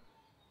range.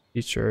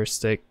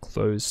 Futuristic,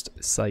 closed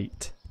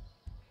sight.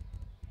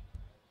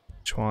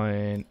 Which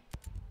one?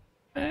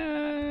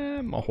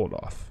 I'll hold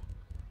off.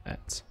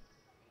 That.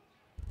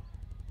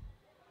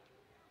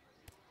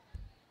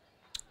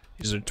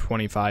 These are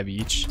 25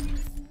 each.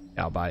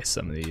 I'll buy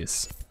some of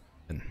these.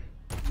 And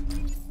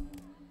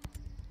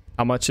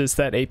how much is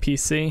that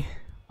APC?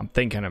 I'm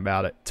thinking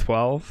about it.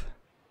 12?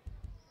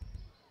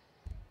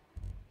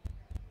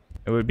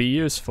 It would be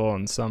useful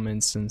in some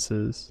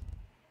instances.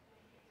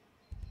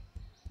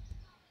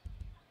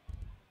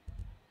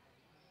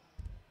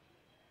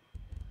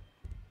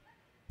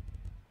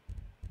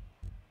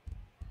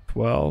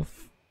 $12?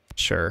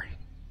 Sure.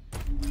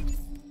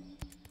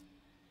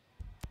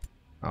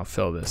 I'll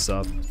fill this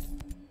up.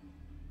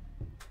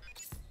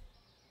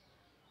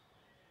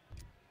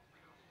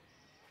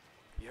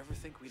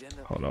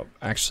 Hold up.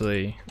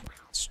 Actually,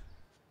 let's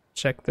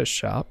check the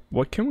shop.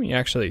 What can we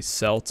actually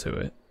sell to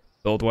it?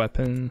 Build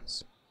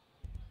weapons.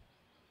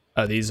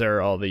 Oh, these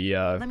are all the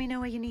Let me know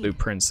what you need.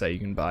 blueprints that you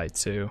can buy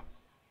too.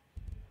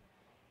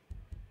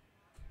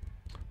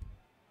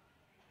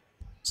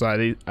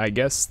 So I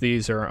guess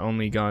these are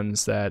only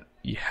guns that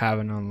you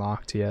haven't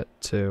unlocked yet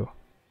too.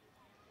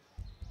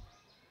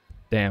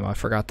 Damn, I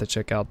forgot to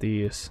check out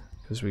these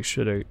because we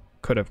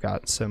could have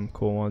got some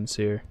cool ones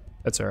here.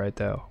 That's alright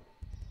though.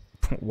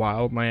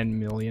 Wildland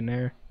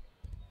Millionaire.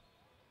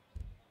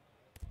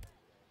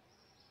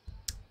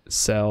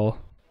 Sell.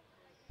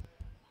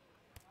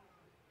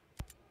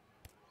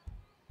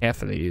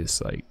 Half of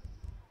these, like.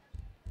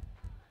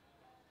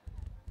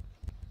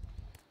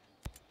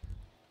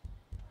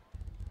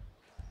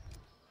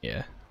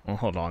 Yeah, we'll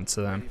hold on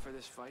to them.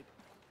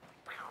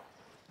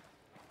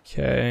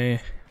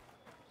 Okay.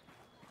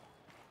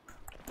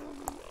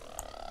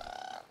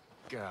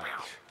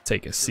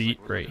 Take a seat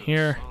right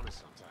here.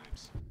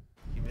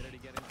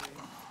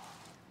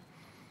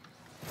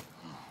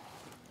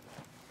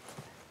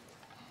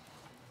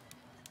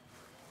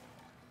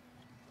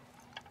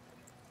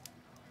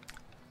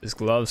 His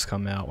gloves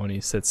come out when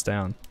he sits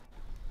down.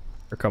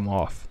 Or come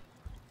off.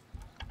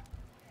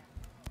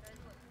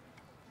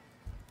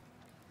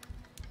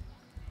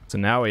 So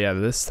now we have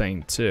this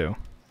thing too.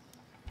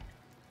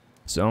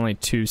 There's only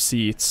 2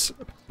 seats,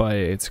 but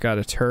it's got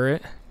a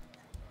turret.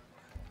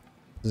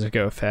 Does it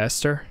go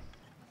faster?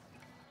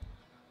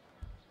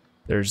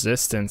 The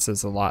resistance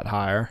is a lot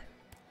higher.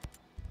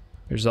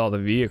 There's all the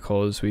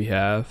vehicles we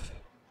have.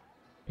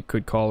 You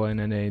could call in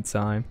at any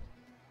time.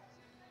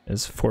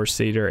 There's a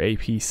 4-seater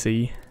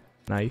APC.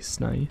 Nice,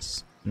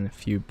 nice. And a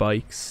few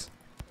bikes.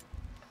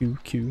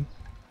 QQ.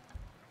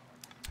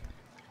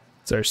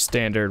 It's our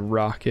standard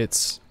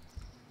rockets.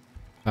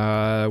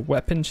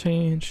 Weapon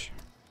change.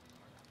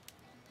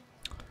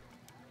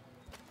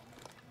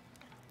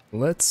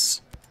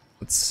 Let's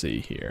see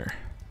here.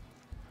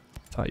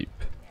 Type.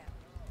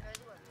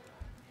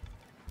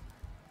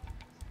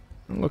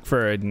 Look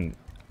for an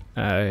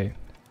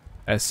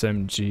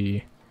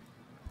SMG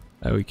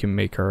that we can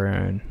make our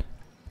own.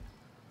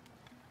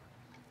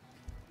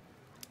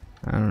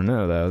 I don't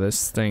know though,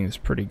 this thing's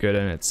pretty good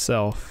in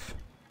itself.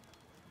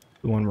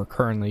 The one we're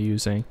currently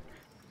using.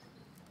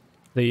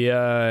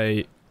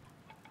 The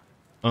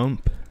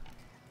UMP,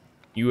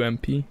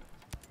 a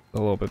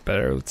little bit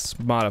better. Let's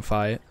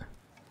modify it.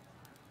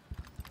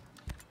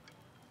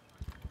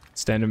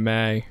 Standard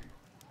mag.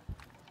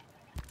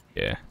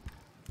 Yeah.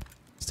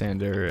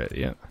 Standard,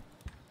 yeah.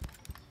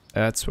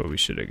 That's what we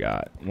should have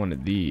got. One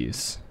of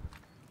these.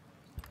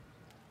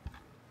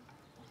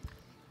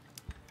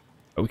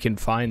 Oh, we can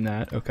find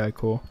that. Okay,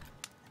 cool.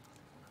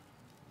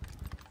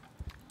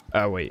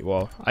 Oh, wait.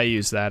 Well, I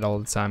use that all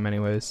the time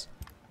anyways.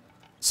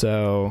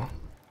 So,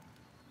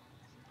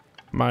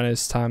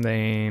 minus time to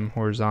aim,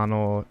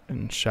 horizontal,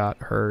 and shot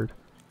heard.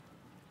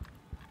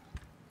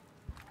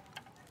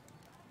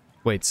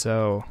 Wait,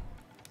 so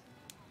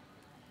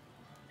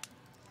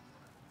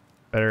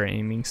better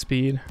aiming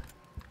speed,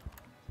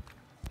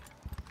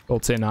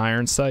 built-in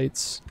iron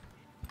sights.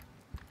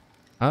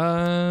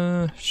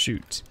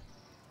 Shoot.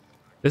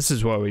 This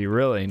is what we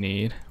really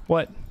need.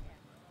 What?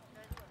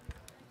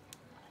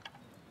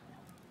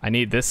 I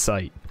need this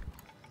sight.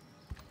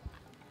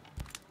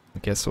 I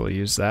guess we'll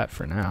use that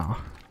for now.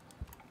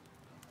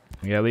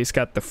 We at least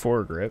got the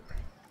foregrip,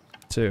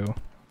 too.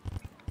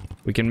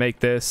 We can make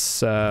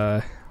this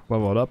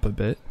leveled up a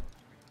bit.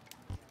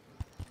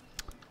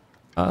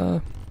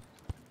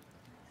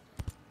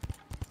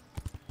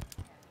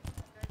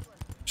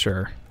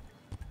 Sure.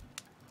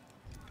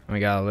 We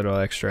got a little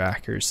extra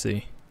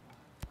accuracy.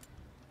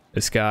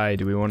 This guy,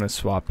 do we want to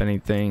swap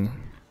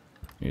anything?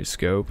 New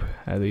scope,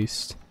 at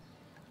least.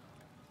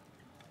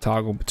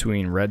 Toggle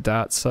between red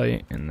dot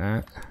sight and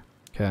that.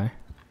 Okay.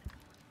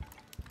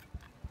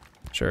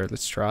 Sure,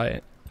 let's try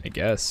it, I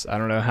guess. I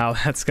don't know how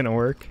that's gonna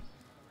work.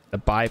 The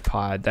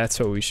bipod, that's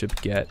what we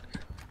should get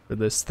for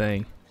this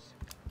thing.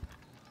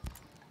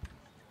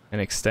 An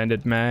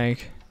extended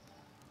mag.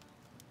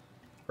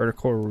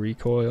 Vertical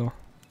recoil.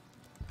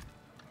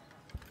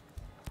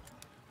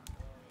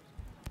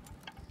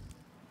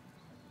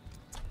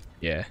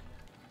 Yeah.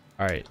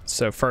 Alright,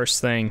 so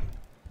first thing.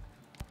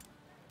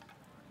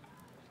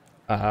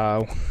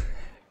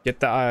 Get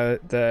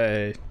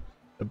the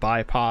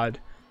bipod,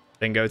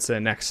 then go to the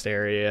next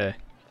area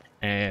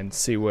and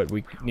see what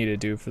we need to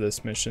do for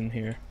this mission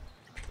here.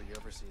 Will you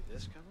ever see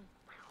this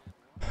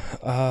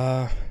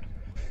coming?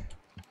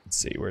 Let's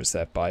see, where's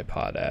that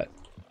bipod at?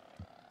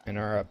 And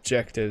our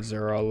objectives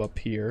are all up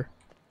here.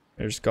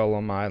 There's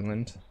Golem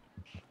Island.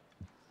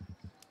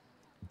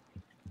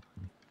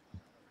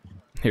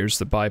 Here's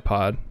the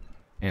bipod,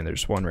 and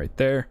there's one right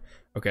there.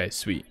 Okay,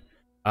 sweet.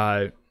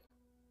 I'm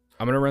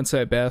gonna run to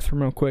the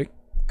bathroom real quick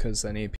because I need